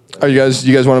you guys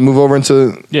want to move over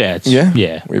into Yeah.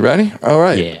 Yeah? We ready? All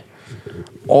right. Yeah.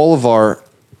 All of our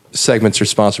segments are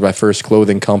sponsored by First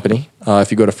Clothing Company.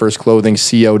 If you go to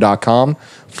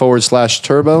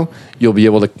firstclothingco.com/turbo, you'll be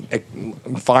able to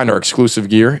find our exclusive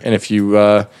gear. And if you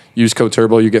use code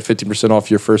turbo, you get 50% off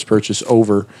your first purchase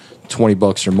over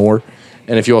 $20 or more.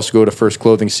 And if you also go to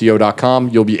firstclothingco.com,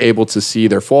 you'll be able to see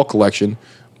their fall collection,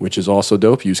 which is also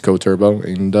dope. Use code turbo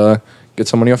and get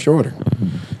some money off your order.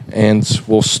 And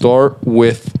we'll start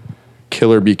with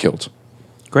Kill or Be Killed.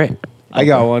 Great. I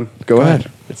got one. Go ahead.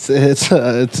 It's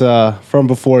from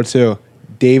before too.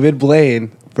 David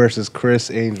Blaine versus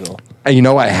Chris Angel. And you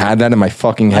know, I had that in my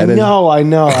fucking I head. know.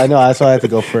 That's why I had to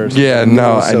go first. Yeah, It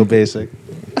no, was so I- basic.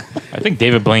 I think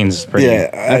David Blaine's pretty.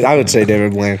 Yeah, I would say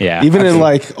David Blaine. Yeah. Even in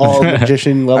like all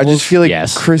magician I levels. just feel like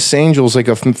Yes. Chris Angel's like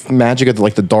a magic of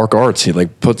like the dark arts. He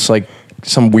like puts like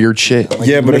some weird shit.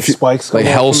 Yeah, but if you, spikes Like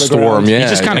come up from the Hellstorm, ground. yeah. He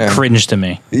just kind of cringed to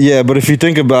me. yeah, but if you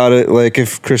think about it, like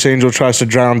if Chris Angel tries to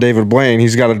drown David Blaine,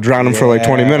 he's got to drown him for like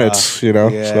 20 Yeah. minutes, you know?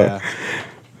 Yeah.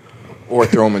 Or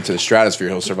throw him into the stratosphere.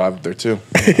 He'll survive up there too.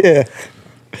 So, yeah.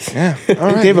 Yeah. I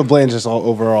think David Blaine's just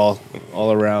all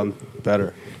around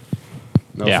better.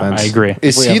 No Yeah, offense. I agree.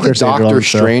 Is We he have the Chris Angel on Doctor the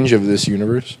show. Strange of this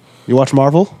universe? You watch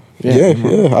Marvel? Yeah,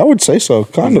 I would say so.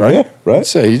 Kind of, yeah, I'd right?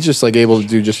 say he's just like able to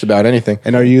do just about anything.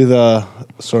 And are you the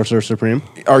Sorcerer Supreme?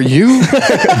 Are you?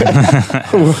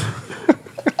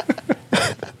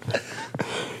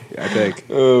 I think.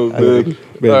 Oh man.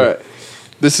 All right.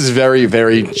 This is very,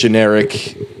 very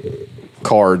generic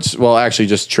cards. Well, actually,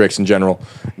 just tricks in general.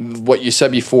 What you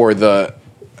said before, the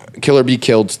Kill or Be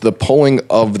Killed, the pulling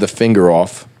of the finger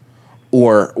off,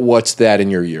 or what's that in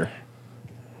your ear?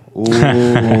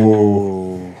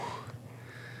 Ooh.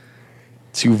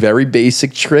 Two very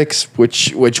basic tricks.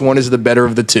 Which one is the better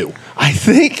of the two? I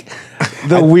think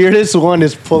the weirdest one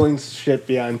is pulling shit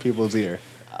behind people's ear.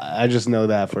 I just know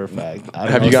that for a fact. I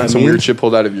don't Have know you what gotten that some weird means. shit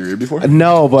pulled out of your ear before?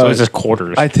 No, but So it's just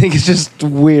quarters. I think it's just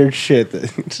weird shit.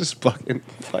 That it's just fucking.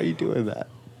 Why are you doing that?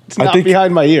 It's I not think-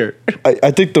 behind my ear.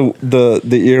 I think the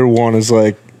ear one is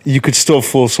like, you could still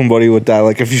fool somebody with that.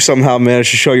 Like if you somehow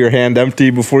manage to show your hand empty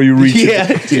before you reach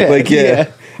it. Yeah, Like, yeah.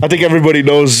 yeah. I think everybody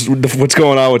knows what's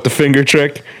going on with the finger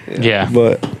trick. yeah.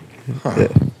 But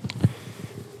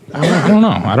I don't know.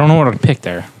 I don't know what to pick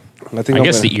there. I think I I'm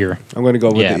guess gonna, the ear. I'm going to go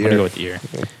with Yeah, the I'm ear. gonna go with the ear.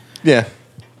 Yeah.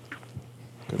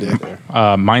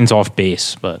 Mine's off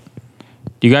base, but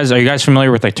are you guys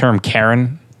familiar with the term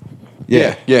Karen?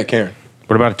 Yeah. Yeah, Karen.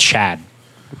 What about a Chad?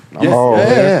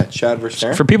 Yeah. Chad versus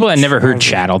Karen. For people that never heard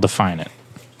Chad, I'll define it.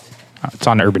 It's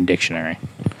on Urban Dictionary.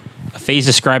 A phase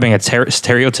describing a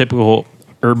stereotypical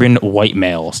urban white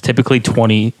male, typically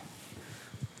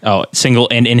single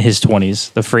and in his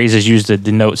 20s. The phrase is used to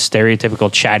denote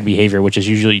stereotypical Chad behavior, which is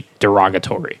usually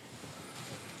derogatory.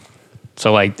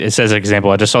 So, like, it says,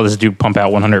 example, I just saw this dude pump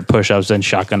out 100 push-ups, then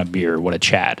shotgun a beer. What a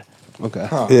Chad. Okay.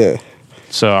 yeah.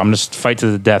 So I'm just fight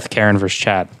to the death, Karen versus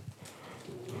Chad.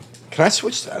 Can I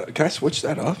switch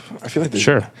that up? I feel like there's-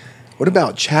 Sure. What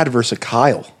about Chad versus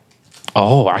Kyle?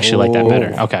 Oh, I actually like that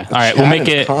better. Okay. All right, we'll Chad make and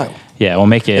it. Kyle. Yeah, we'll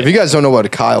make it. If you guys don't know what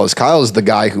Kyle is the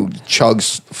guy who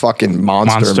chugs fucking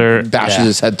monster, Monster, bashes yeah.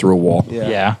 his head through a wall.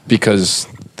 yeah. Because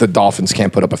the Dolphins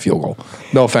can't put up a field goal.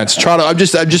 No offense. Toronto, I'm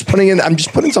just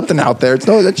putting something out there. It's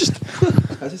no, that just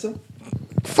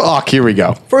fuck, here we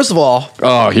go. First of all,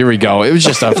 Oh, here we go. It was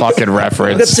just a fucking we got the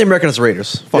reference. same record as the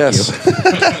Raiders. Fuck Yes.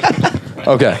 you.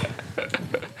 Okay.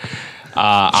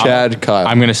 Chad, Kyle.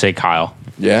 I'm gonna say Kyle.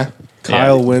 yeah.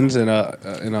 Kyle wins in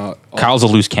a. Kyle's a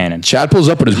loose cannon. Chad pulls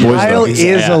up with his boys Kyle though. is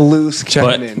Yeah. a loose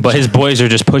cannon. But his boys are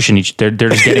just pushing each. They're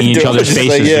just getting in each They're other's just like,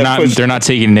 faces. yeah, push. They're not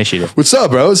taking initiative. What's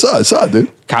up, bro? What's up,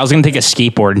 dude? Kyle's gonna take a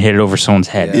skateboard and hit it over someone's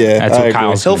head. Yeah, that's I what agree.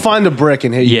 Kyle's. He'll gonna find a brick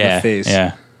and hit you in Yeah, the face.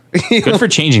 yeah. Good for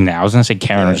changing that. I was gonna say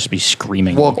Karen would just be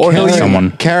screaming. Well, or Karen,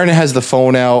 someone. Karen has the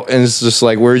phone out and it's just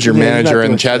like, "Where's your Yeah, he's not manager?"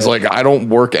 doing And Chad's shit. like, "I don't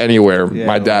work anywhere. Yeah.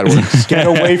 My dad works." Get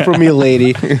away from me,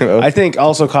 lady. I think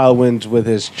also Kyle wins with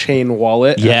his chain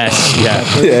wallet. Yes,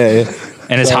 yeah. Yeah.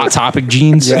 And his Hot Topic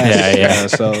jeans. Yes. Yeah.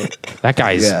 So That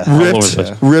guy's Yeah. all over the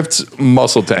place. ripped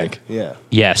muscle tank. yeah.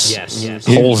 Yes.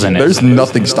 Holes in it. There's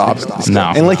nothing stops.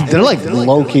 No. And like they're like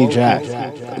low key jacked.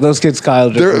 Those kids, Kyle.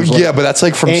 They're, yeah, but that's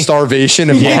like from starvation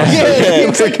and hunger.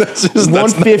 It's like, that's just, that's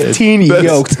not it. 115 That's-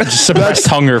 yoked. Suppressed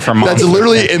hunger from That's Monster.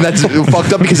 literally, and that's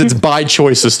fucked up because it's by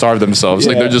choice to starve themselves.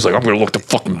 Like Yeah. they're just like, I'm gonna look the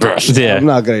fucking best. Yeah. I'm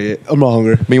not gonna eat. I'm not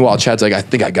hungry. Meanwhile, Chad's like, I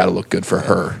think I gotta look good for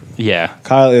her. Yeah.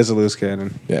 Kyle is a loose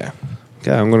cannon. Yeah.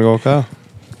 Okay, I'm gonna go with Kyle.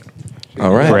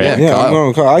 All right. Right. Yeah. Yeah, Kyle. I'm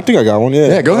going to I think I got one. Yeah.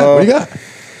 Yeah, go ahead. What do you got?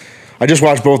 I just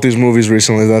watched both these movies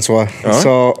recently. That's why. right.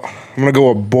 So I'm gonna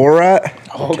go with Borat.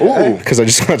 Okay. Because I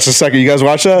just watched the second. You guys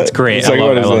watch that? Great. The second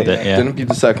one I is loved like- it. Yeah. Didn't beat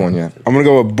the second one yet. I'm gonna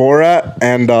go with Borat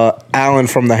and Alan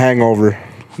from The Hangover,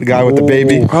 the guy with the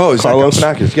baby. Oh, is Carlos.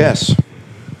 that Galifianakis? Yes.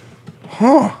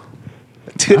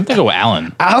 I'm gonna go with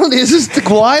Alan. Alan is this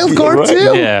the wild card Right.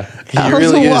 too? Yeah. He Alan's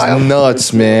really a is wild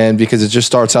nuts, man, because it just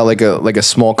starts out like a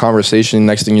small conversation.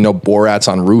 Next thing you know, Borat's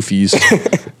on roofies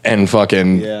and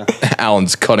fucking Yeah.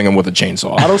 Alan's cutting him with a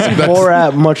chainsaw. I don't see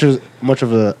Borat much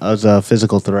of a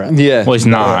physical threat. Yeah. Well, he's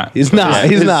not. He's not. Yeah.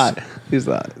 He's not. He's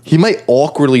not. He might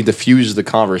awkwardly diffuse the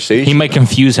conversation. He might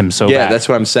confuse him so Yeah, bad. that's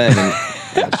what I'm saying. And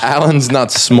Alan's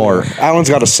not smart. Alan's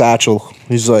got a satchel.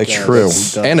 He's like True.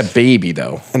 does. And a baby,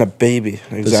 though. and a baby.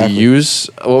 Does Exactly. he use,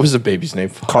 what was the baby's name?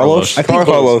 Carlos? I think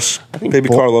Carlos. Baby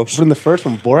Carlos. But in the first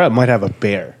one, Borat might have a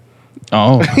bear.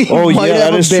 Oh. Oh Might yeah, have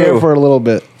that a is bear true. for a little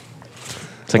bit.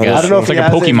 It's like I a, don't know it's if like he a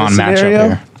has it in Pokemon this matchup scenario.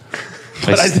 there.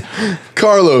 Like,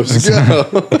 Carlos,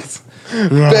 go.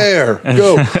 Bear,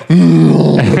 go.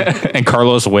 and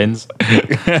Carlos wins.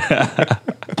 I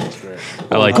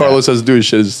like Carlos has to do his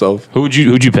shit himself. Who'd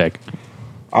you pick?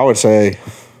 I would say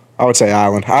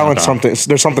Alan. Alan's something.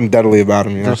 There's something deadly about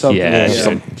him. You know? There's something. Yeah, There's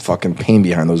some fucking pain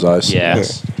behind those eyes.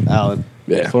 Yes. Alan.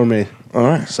 Yeah. For me. All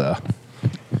right. So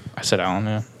I said Alan,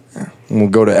 yeah. And we'll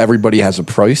go to Everybody Has a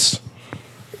Price.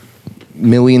 $1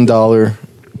 million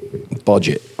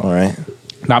budget. All right.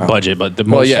 Not budget, but the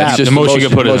most, Well, yeah, it's just the most you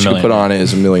could put the is most a you million. could put on it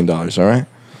is $1 million. All right.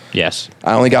 Yes.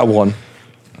 I only got one.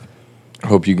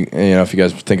 Hope you if you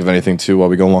guys think of anything too while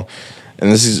we go along.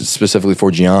 And this is specifically for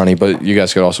Gianni, but you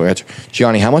guys could also answer.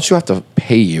 Gianni, how much do I have to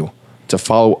pay you to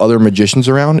follow other magicians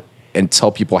around and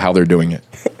tell people how they're doing it?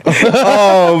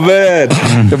 Oh man.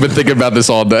 I've been thinking about this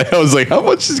all day. I was like, how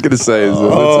much is he gonna say?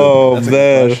 Oh That's a good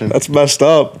man. question. That's messed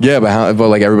up. Yeah, but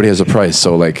like everybody has a price.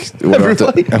 So like, what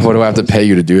do I have to pay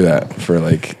you to do that for?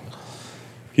 Like,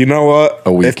 You know what?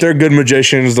 A week. If they're good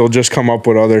magicians, they'll just come up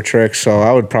with other tricks. So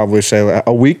I would probably say like,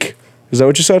 a week. Is that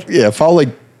what you said? yeah,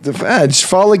 just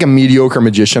follow like a mediocre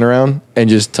magician around and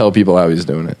just tell people how he's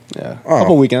doing it. yeah. Oh.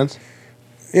 Couple weekends.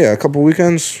 Yeah, a couple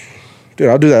weekends. Dude,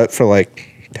 I'll do that for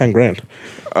like 10 grand.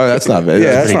 Oh, that's not bad.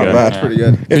 Yeah, that's pretty not good. bad. Yeah. Pretty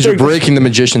good. Because you're breaking the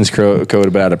magician's code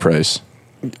at a price.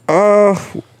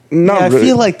 Not I really.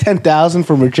 feel like 10,000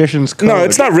 for magicians. Code. No,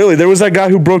 it's not really. There was that guy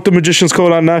who broke the magician's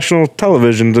code on national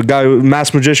television. The guy,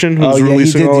 mass magician, who Oh, was yeah, he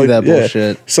releasing did all do that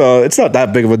bullshit. So it's not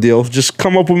that big of a deal. Just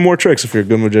come up with more tricks if you're a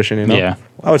good magician. You know. Yeah.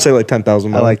 I would say like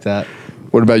 10,000. I like that.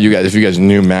 What about you guys? If you guys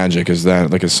knew magic, is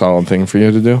that like a solid thing for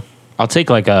you to do? I'll take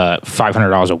like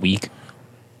 $500 a week.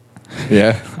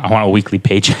 Yeah. I want a weekly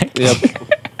paycheck. Yep.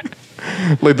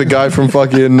 Like the guy from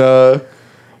fucking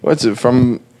what's it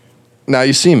from Now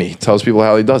You See Me tells people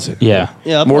how he does it. Yeah.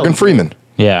 Yeah. Morgan Freeman.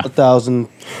 Yeah.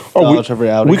 $1,000 every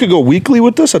outing. We could go weekly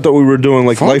with this. I thought we were doing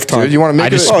like Fuck, lifetime. dude, you want to make I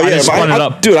it? just- Oh I yeah, just but spun it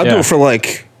up. dude. I'd do Yeah. it for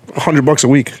like $100 a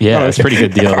week. Yeah, it's a pretty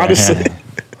good deal. Honestly,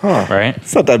 Right?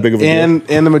 it's not that big of a deal.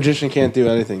 and the magician can't do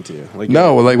anything to you. Like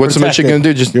No, you're like what's the magician protected.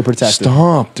 gonna do? Just You're protected.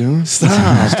 Stop, dude.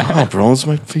 Stop, bro. It's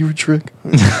my favorite trick.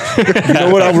 You know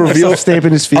what? I'll reveal.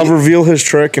 Stamping his feet. I'll reveal his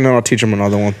trick and then I'll teach him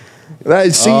another one.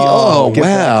 See, oh, Get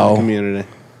back to the wow, community.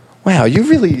 wow.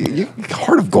 You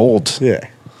heart of gold. Yeah,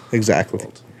 exactly.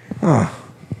 And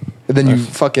then you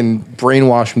fucking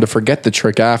brainwash him to forget the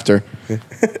trick after,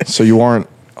 so you aren't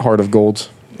heart of gold.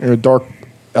 You're a dark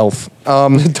elf.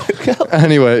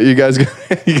 Anyway, you guys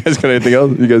got anything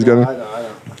else? You guys got any?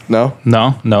 No.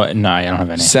 No, I don't have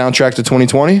any. Soundtrack to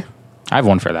 2020. I have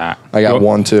one for that. I got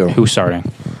one too. Who's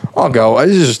starting? I'll go. I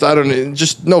don't know.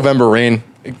 Just November Rain.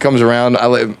 It comes around.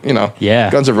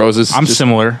 Yeah. Guns N' Roses. I'm just,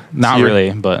 similar. Not here.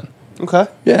 really, but Okay.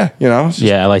 Yeah, it's just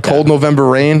Yeah, I like that. cold November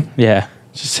rain. yeah.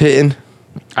 Just hitting.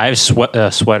 I have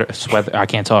sweater. I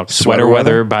can't talk. Sweater Sweater weather?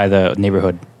 weather by the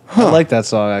Neighborhood I like that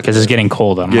song because actually. it's getting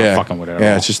cold. I'm Yeah, not fucking with it. At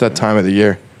yeah. all. It's just that time of the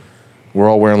year. We're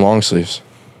all wearing long sleeves.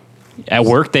 At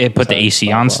work they put the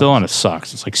AC on still, and it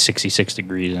sucks. It's like 66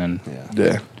 degrees and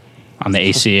Yeah. on the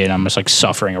AC, and I'm just like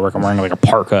suffering at work. I'm wearing like a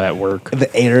parka at work.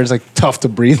 The air is like tough to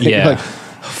breathe. Yeah. Like,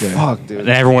 fuck, dude. And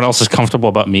everyone else is comfortable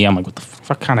about me. I'm like, what the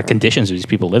fuck kind of conditions do these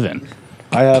people live in?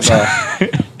 I have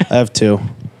I have two.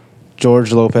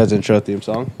 George Lopez intro theme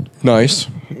song. Nice.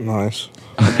 Nice.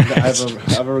 I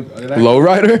have a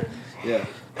Lowrider. yeah.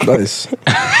 Nice.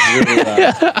 really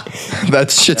loud.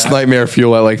 That shit's nightmare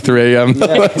fuel at like 3 a.m. So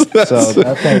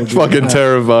that thing would be Fucking loud.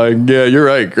 terrifying. Yeah, you're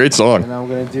right. Great And song. I'm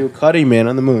gonna do Cuddy Man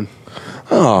on the Moon.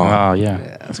 Oh yeah.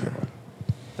 Yeah, that's a good one.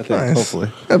 I think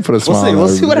hopefully. That put a smile. We'll see. We'll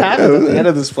see what happens. happens at the end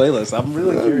of this playlist. I'm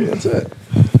really curious. That's it.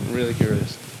 I'm really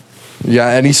curious. Yeah,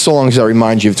 any songs that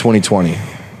remind you of 2020?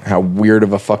 How weird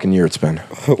of a fucking year it's been.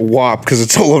 WAP, because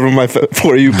it's all over my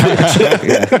For You page.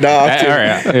 All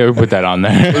right, yeah, we'll put that on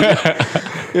there.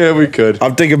 Yeah, we could.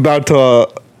 I'm thinking back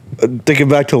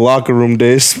to locker room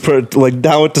days, like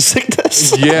down with the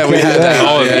sickness. Yeah, we had that.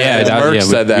 Oh yeah, Merck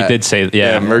said that. We did say Yeah,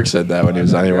 yeah. Merck said that when he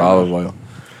was on here with olive oil.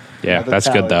 Yeah, that's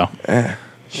good though.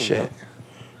 Shit.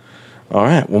 All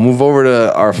right, we'll move over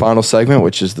to our final segment,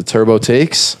 which is the Turbo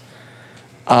Takes.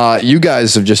 You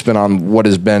guys have just been on what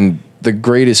has been the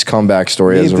greatest comeback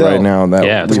story Me as of too. right now. That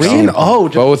Yeah, we've 3 seen. and 0,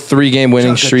 just Both 3-game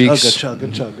winning streaks.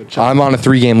 Chugga. I'm on a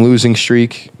 3-game losing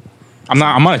streak. I'm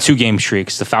on a 2-game streak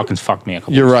 'cause the Falcons fucked me a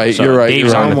couple. You're weeks right. ago. So You're right. Dave's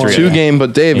You're on right. the 3. 2-game,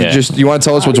 but Dave, Yeah. just you want to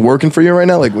tell us what's working for you right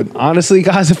now? Like, what, Honestly,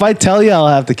 guys, if I tell you, I'll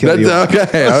have to kill you. that's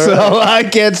okay. All right. So I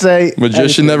can't say. Magician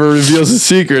anything. never reveals his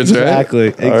secrets, right?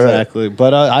 Exactly.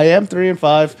 But I am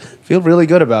 3-5. Feel really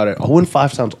good about it.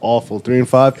 0-5 sounds awful.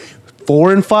 3-5.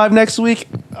 4-5 next week.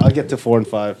 I'll get to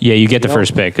 4-5. Yeah, you get the know?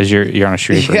 first pick because you're on a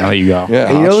streak. Yeah. I'll let you go. Yeah.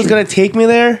 And you know who's going to take me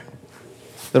there?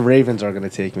 The Ravens are going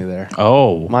to take me there.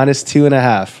 Oh,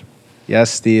 -2.5. Yes,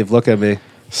 Steve. Look at me.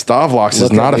 Stavlox is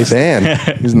Look at not a me.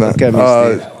 fan. He's not. Look at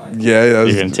me, Yeah, yeah.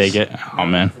 you're gonna take it. Oh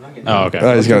man. Oh okay.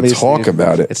 He's Look gonna at me, talk Steve.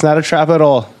 about it. It's not a trap at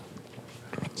all.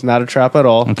 It's not a trap at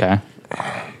all. Okay.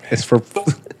 It's for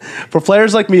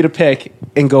players like me to pick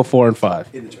and go 4-5.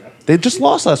 They just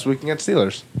lost last week against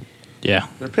Steelers. Yeah.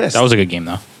 They're pissed. That was a good game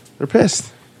though. They're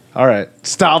pissed. All right.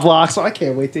 Stop lock. So I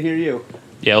can't wait to hear you.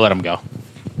 Yeah, let him go.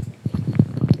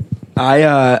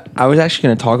 I was actually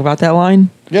going to talk about that line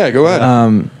Yeah, go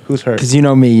ahead. Who's hurt? because you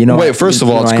know me. You know. Wait, first of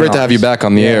all, it's great to have you back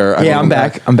on the air. I Yeah, mean, I'm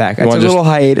back. I'm back. I You took a wanna little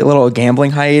hiatus, a little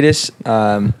gambling hiatus.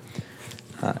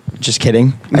 Just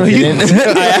kidding. I didn't.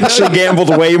 I actually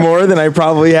gambled way more than I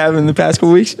probably have in the past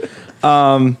couple weeks.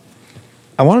 I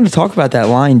wanted to talk about that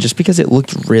line just because it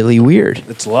looked really weird.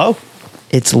 It's low.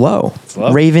 It's low.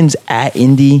 low. Ravens at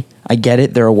Indy. I get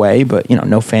it. They're away, but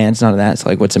no fans, none of that. It's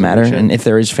like, what's the matter? Shit. And if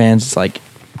there is fans, it's like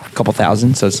a couple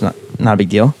thousand, so it's not a big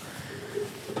deal.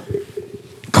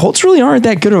 Colts really aren't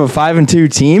that good of a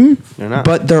 5-2 team, They're not.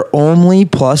 but they're only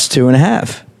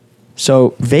 +2.5.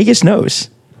 So Vegas knows.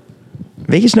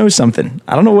 Vegas knows something.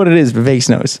 I don't know what it is, but Vegas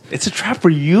knows. It's a trap for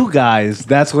you guys.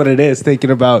 That's what it is.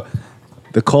 Thinking about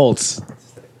the Colts.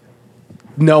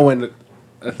 Knowing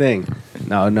a thing.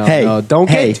 No. Don't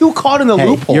get too caught in the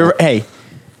loophole.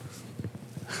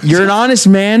 You're an honest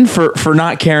man for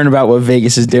not caring about what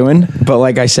Vegas is doing, but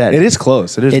like I said, It is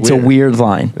close. It is. it's a weird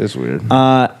line. It is weird.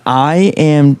 I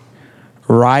am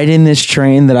riding this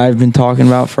train that I've been talking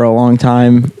about for a long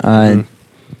time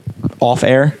off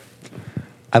air.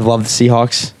 I love the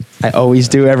Seahawks. I always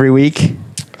do every week.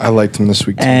 I liked him this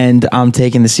week. Too. And I'm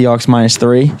taking the Seahawks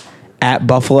 -3 at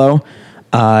Buffalo.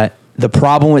 The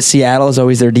problem with Seattle is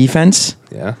always their defense.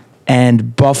 Yeah.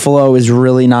 And Buffalo is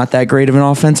really not that great of an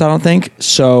offense, I don't think.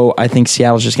 So I think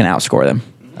Seattle's just going to outscore them.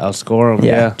 Outscore them.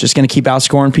 Yeah, Yeah. just going to keep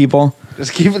outscoring people.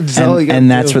 Just keep it.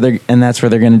 And that's what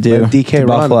they're going to do. Let DK to run.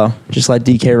 Buffalo. Just let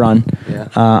DK run.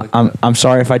 Yeah. I'm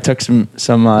sorry if I took some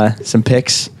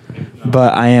picks,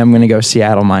 but I am going to go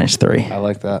Seattle -3. I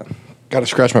like that. Got to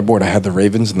scratch my board. I had the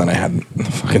Ravens, and then I had the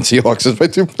fucking Seahawks as my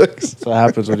 2 picks. So what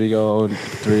happens when you go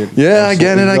 0-3. Yeah, I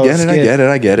get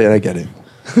it.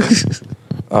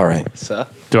 All right. So,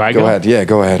 Do I go? Go ahead. Yeah,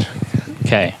 go ahead.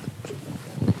 Okay.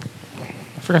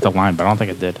 I forgot the line, but I don't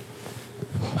think it did.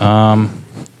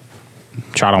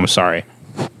 Chad, I'm sorry.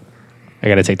 I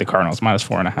got to take the Cardinals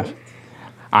 -4.5.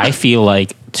 I feel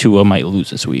like Tua might lose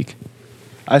this week.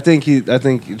 I think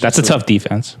That's a tough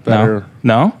defense. better-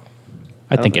 No?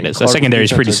 I think it is. The secondary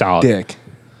is pretty solid. Dick.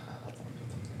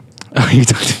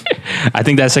 I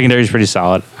think that secondary is pretty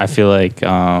solid. I feel like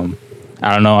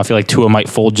I don't know. I feel like Tua might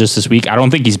fold just this week. I don't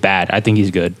think he's bad. I think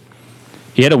he's good.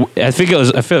 I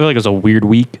feel like it was a weird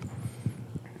week.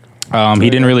 He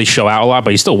didn't really show out a lot,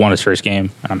 but he still won his first game,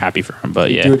 and I'm happy for him.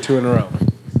 But yeah, Do it 2 in a row.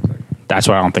 that's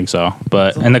why I don't think so.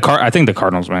 But I think the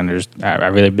Cardinals, man,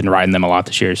 I've really been riding them a lot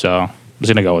this year, so I'm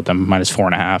just gonna go with them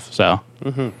 -4.5. So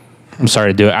I'm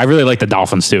sorry to do it. I really like the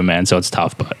Dolphins too, man. So it's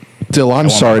tough, but Dill, I'm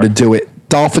sorry to do it.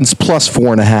 Dolphins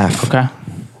 +4.5. okay.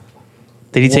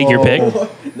 Did he take your pick?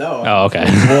 No. Oh, okay.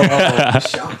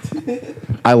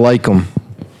 I like them.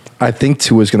 I think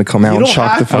Tua's going to come out and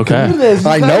shock the fucking. Okay.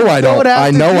 I know I don't.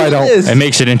 I know I don't. It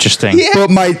makes it interesting. But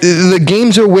the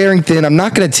games are wearing thin. I'm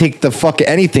not going to take the fucking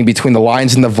anything between the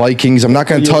Lions and the Vikings. I'm not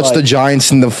going to touch the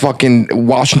Giants and the fucking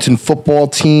Washington football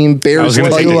team. I was Bears, going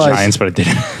to take the Titans, Giants, but I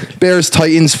didn't. Bears,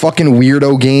 Titans, fucking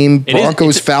weirdo game. It is-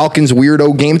 Broncos, it's- Falcons,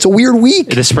 weirdo game. It's a weird week.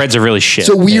 The spreads are really shit. It's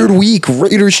a weird week.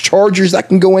 Raiders, Chargers, that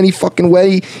can go any fucking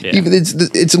way. Yeah. Even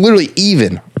it's literally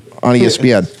even on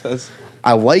ESPN.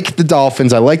 I like the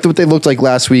Dolphins. I liked what they looked like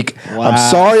last week. Wow. I'm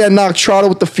sorry I knocked Trotter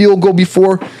with the field goal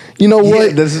before. You know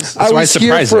what? that's I why was it's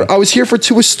here surprising. for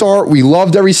Tua start. We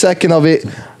loved every second of it.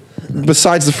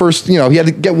 Besides the first, he had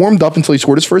to get warmed up until he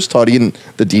scored his first tutty, and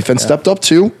the defense stepped up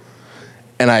too.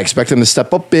 And I expect him to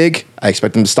step up big. I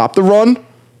expect him to stop the run.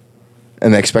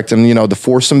 And I expect him, to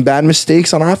force some bad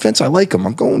mistakes on offense. I like him.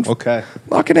 I'm going. Okay.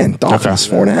 Lock it in. Dolphins,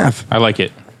 Okay. 4.5. I like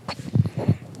it.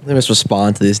 Let me just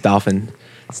respond to this Dolphin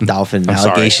sorry.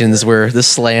 allegations where the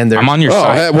slander. I'm on your Oh,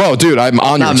 side. hey, well, dude, I'm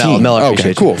on your Not Mel. team. Mel, I Okay,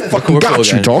 appreciate cool. you. Fucking We're got cool,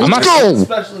 you, guys. dog. I'm Let's not-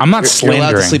 go. I'm not You're allowed to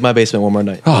slandering. sleep in my basement one more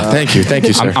night. Oh, thank you,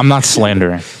 sir. I'm not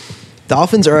slandering.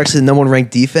 Dolphins are actually the number one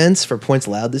ranked defense for points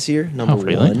allowed this year. Number Oh,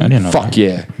 really? I one. didn't know. Fuck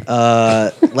yeah.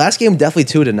 Last game definitely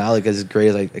Tua did not look as great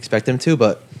as I expect him to,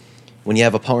 but when you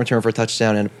have a punt return for a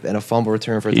touchdown and a fumble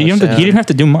return for a He touchdown, didn't have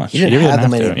to do much. He didn't really have that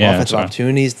many to. Yeah, offensive so-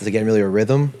 opportunities to get really a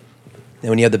rhythm. And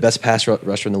when you have the best pass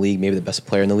rusher in the league, maybe the best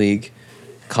player in the league,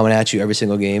 coming at you every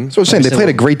single game. So I'm saying they every played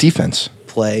a single great defense.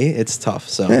 play. It's tough.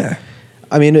 So Yeah.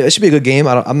 I mean, it should be a good game.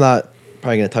 I'm not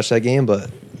probably going to touch that game,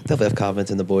 but definitely have confidence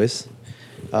in the boys.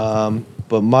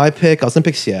 But my pick, I was going to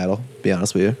pick Seattle. To be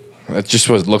honest with you, It just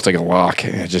looked like a lock.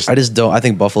 I just I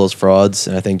think Buffalo's frauds,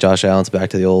 and I think Josh Allen's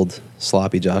back to the old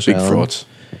sloppy Josh big Allen. frauds.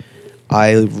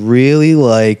 I really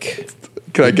like.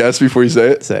 Can I guess before you say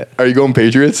it? Say it. Are you going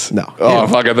Patriots? No. Oh,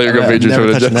 fuck. I thought you were going I'm Patriots never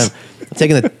for the touching Jets. them. I'm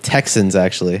taking the Texans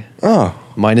actually. Oh.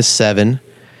 -7.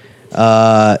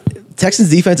 Texans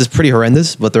defense is pretty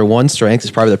horrendous, but their one strength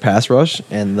is probably their pass rush,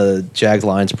 and the Jags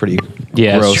line's pretty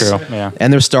Yeah, gross. it's true. Yeah.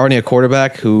 And they're starting a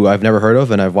quarterback who I've never heard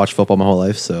of, and I've watched football my whole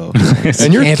life. So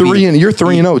And you're Can't be-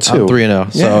 3-0 too. I'm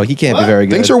 3-0, so he can't be very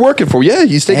good. Things are working for you. Yeah,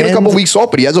 he's taking a And- couple weeks off,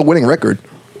 but he has a winning record.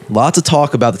 Lots of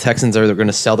talk about the Texans are going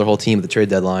to sell their whole team at the trade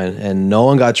deadline, and no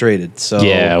one got traded. So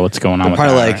Yeah, what's going on They're with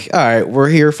probably that, like, all right, we're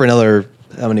here for another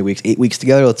how many weeks? 8 weeks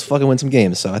together. Let's fucking win some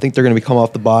games. So I think they're going to be come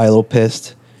off the bye a little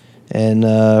pissed and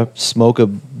smoke a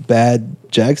bad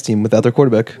Jags team without their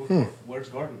quarterback. Where's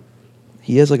Gordon?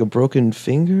 He has like a broken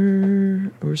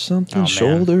finger or something, man.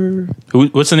 shoulder,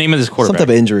 What's the name of this some quarterback? type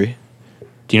of injury.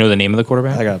 Do you know the name of the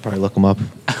quarterback? I gotta probably look him up.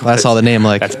 I saw the name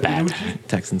like That's bad.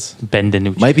 Texans. Ben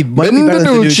DiNucci. Might be better Ben than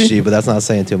DiNucci. DiNucci, but that's not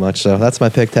saying too much. So that's my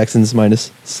pick. Texans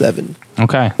 -7.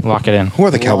 Okay, lock it in. Who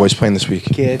are the Cowboys playing this week?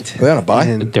 Get Are they on a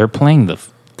bye? They're playing the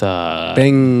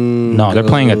Bing. no, they're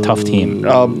playing a tough team.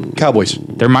 Cowboys.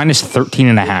 They're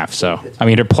 -13.5. So I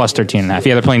mean, they're +13.5.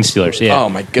 Yeah, they're playing Steelers. Yeah. Oh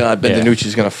my God, Ben Yeah.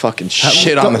 DiNucci's gonna fucking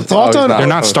shit on the. thoughts on- They're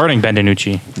not starting Ben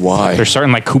DiNucci. Why? They're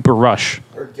starting like Cooper Rush.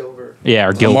 Or Gilbert. Yeah,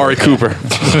 or Gilbert. Amari Cooper.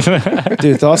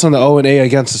 Dude, thoughts on the 0-8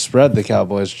 against the spread, the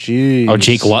Cowboys? Jeez. Oh,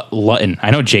 Jake Lutton.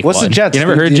 I know Jake What's Lutton. the Jets? You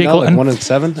never heard Do Jake know, like, Lutton?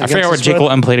 1-7 I against forgot the where Jake spread?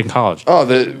 Lutton played in college. Oh,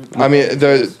 the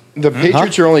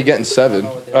Patriots are only getting 7.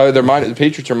 The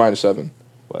Patriots are -7.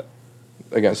 What?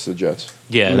 Against the Jets.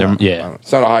 Yeah, yeah.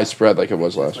 It's not a high spread like it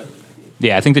was last.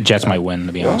 Yeah, I think the Jets might win,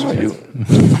 to be honest with you.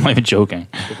 I'm not even joking.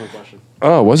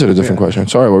 Oh, was it a different question?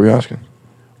 Sorry, what were you asking?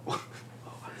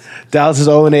 Dallas is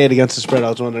 0-8 against the spread. I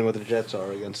was wondering what the Jets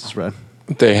are against the spread.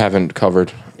 They haven't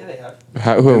covered. Yeah, they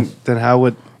have. Who? Then how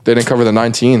would They didn't cover the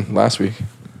 19 last week.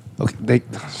 okay, they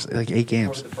like 8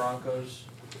 games? The Broncos.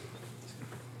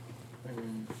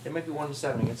 They might be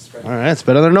 1-7 against the spread. All right, it's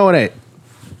better than 0-8.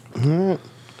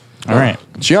 All right.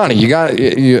 Gianni, you got.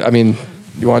 I mean,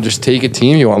 you want to just take a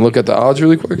team? You want to look at the odds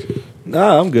really quick?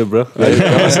 Nah, I'm good, bro.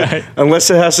 Unless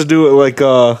it has to do with like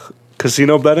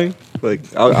casino betting. Like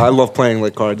I love playing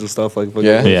like cards and stuff. Like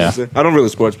Yeah? Yeah. I don't really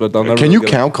sports bet though. Can you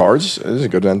count cards? This is a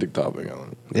good ending topic.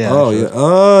 Yeah. Oh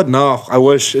yeah. No, I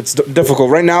wish it's difficult.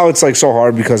 Right now, it's like so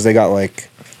hard because they got like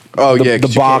Oh the, yeah, the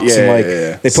 'cause you box can't- and yeah, like yeah,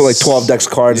 yeah. they put like 12 decks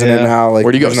cards in it Yeah. now. Like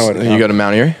Where do you go? there's no way to You go to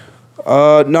Mount Erie?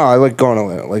 No, I like going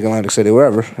to like Atlantic City,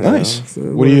 wherever. Nice.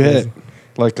 What do you hit?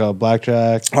 Like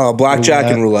blackjack? Blackjack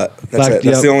and roulette. That's Black- it.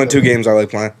 That's yep. the only 2 games I like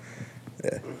playing.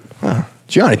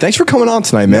 Gianni, thanks for coming on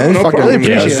tonight, man. no Fucking problem.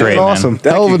 Yeah, Appreciate it. great, It's man. awesome.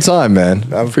 hell of you. a time, man.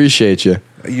 I appreciate you.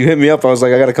 You hit me up. I was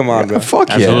like, I gotta come on, bro. Fuck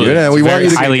yeah, Absolutely. dude. And we It's want very you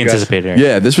to highly anticipated.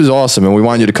 Yeah, this was awesome, and we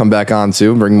want you to come back on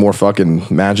too, and bring more fucking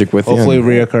magic with Hopefully, you.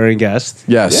 reoccurring guest.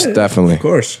 Yes, definitely. Of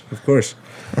course.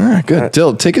 All right, good.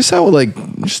 Dill, take us out with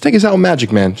just take us out with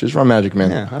Magic Man. Just run Magic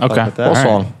Man. Yeah. I Okay. fuck with that. Whole All right.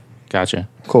 song. Gotcha.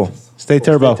 Cool. Stay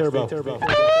turbo.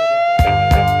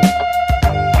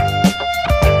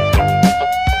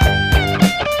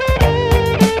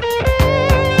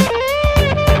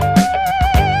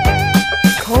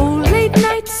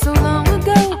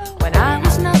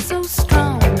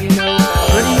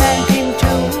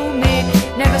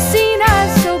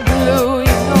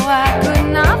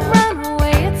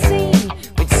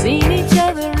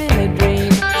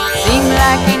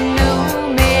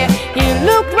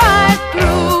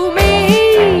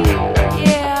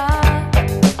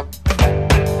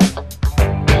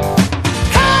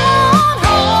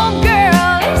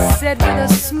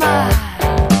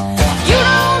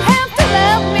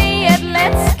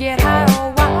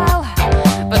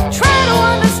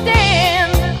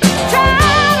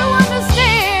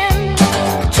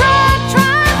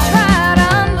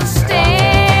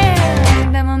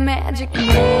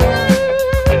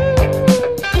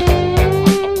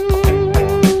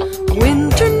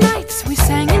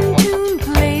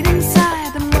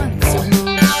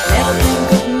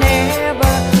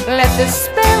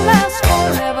 Suspect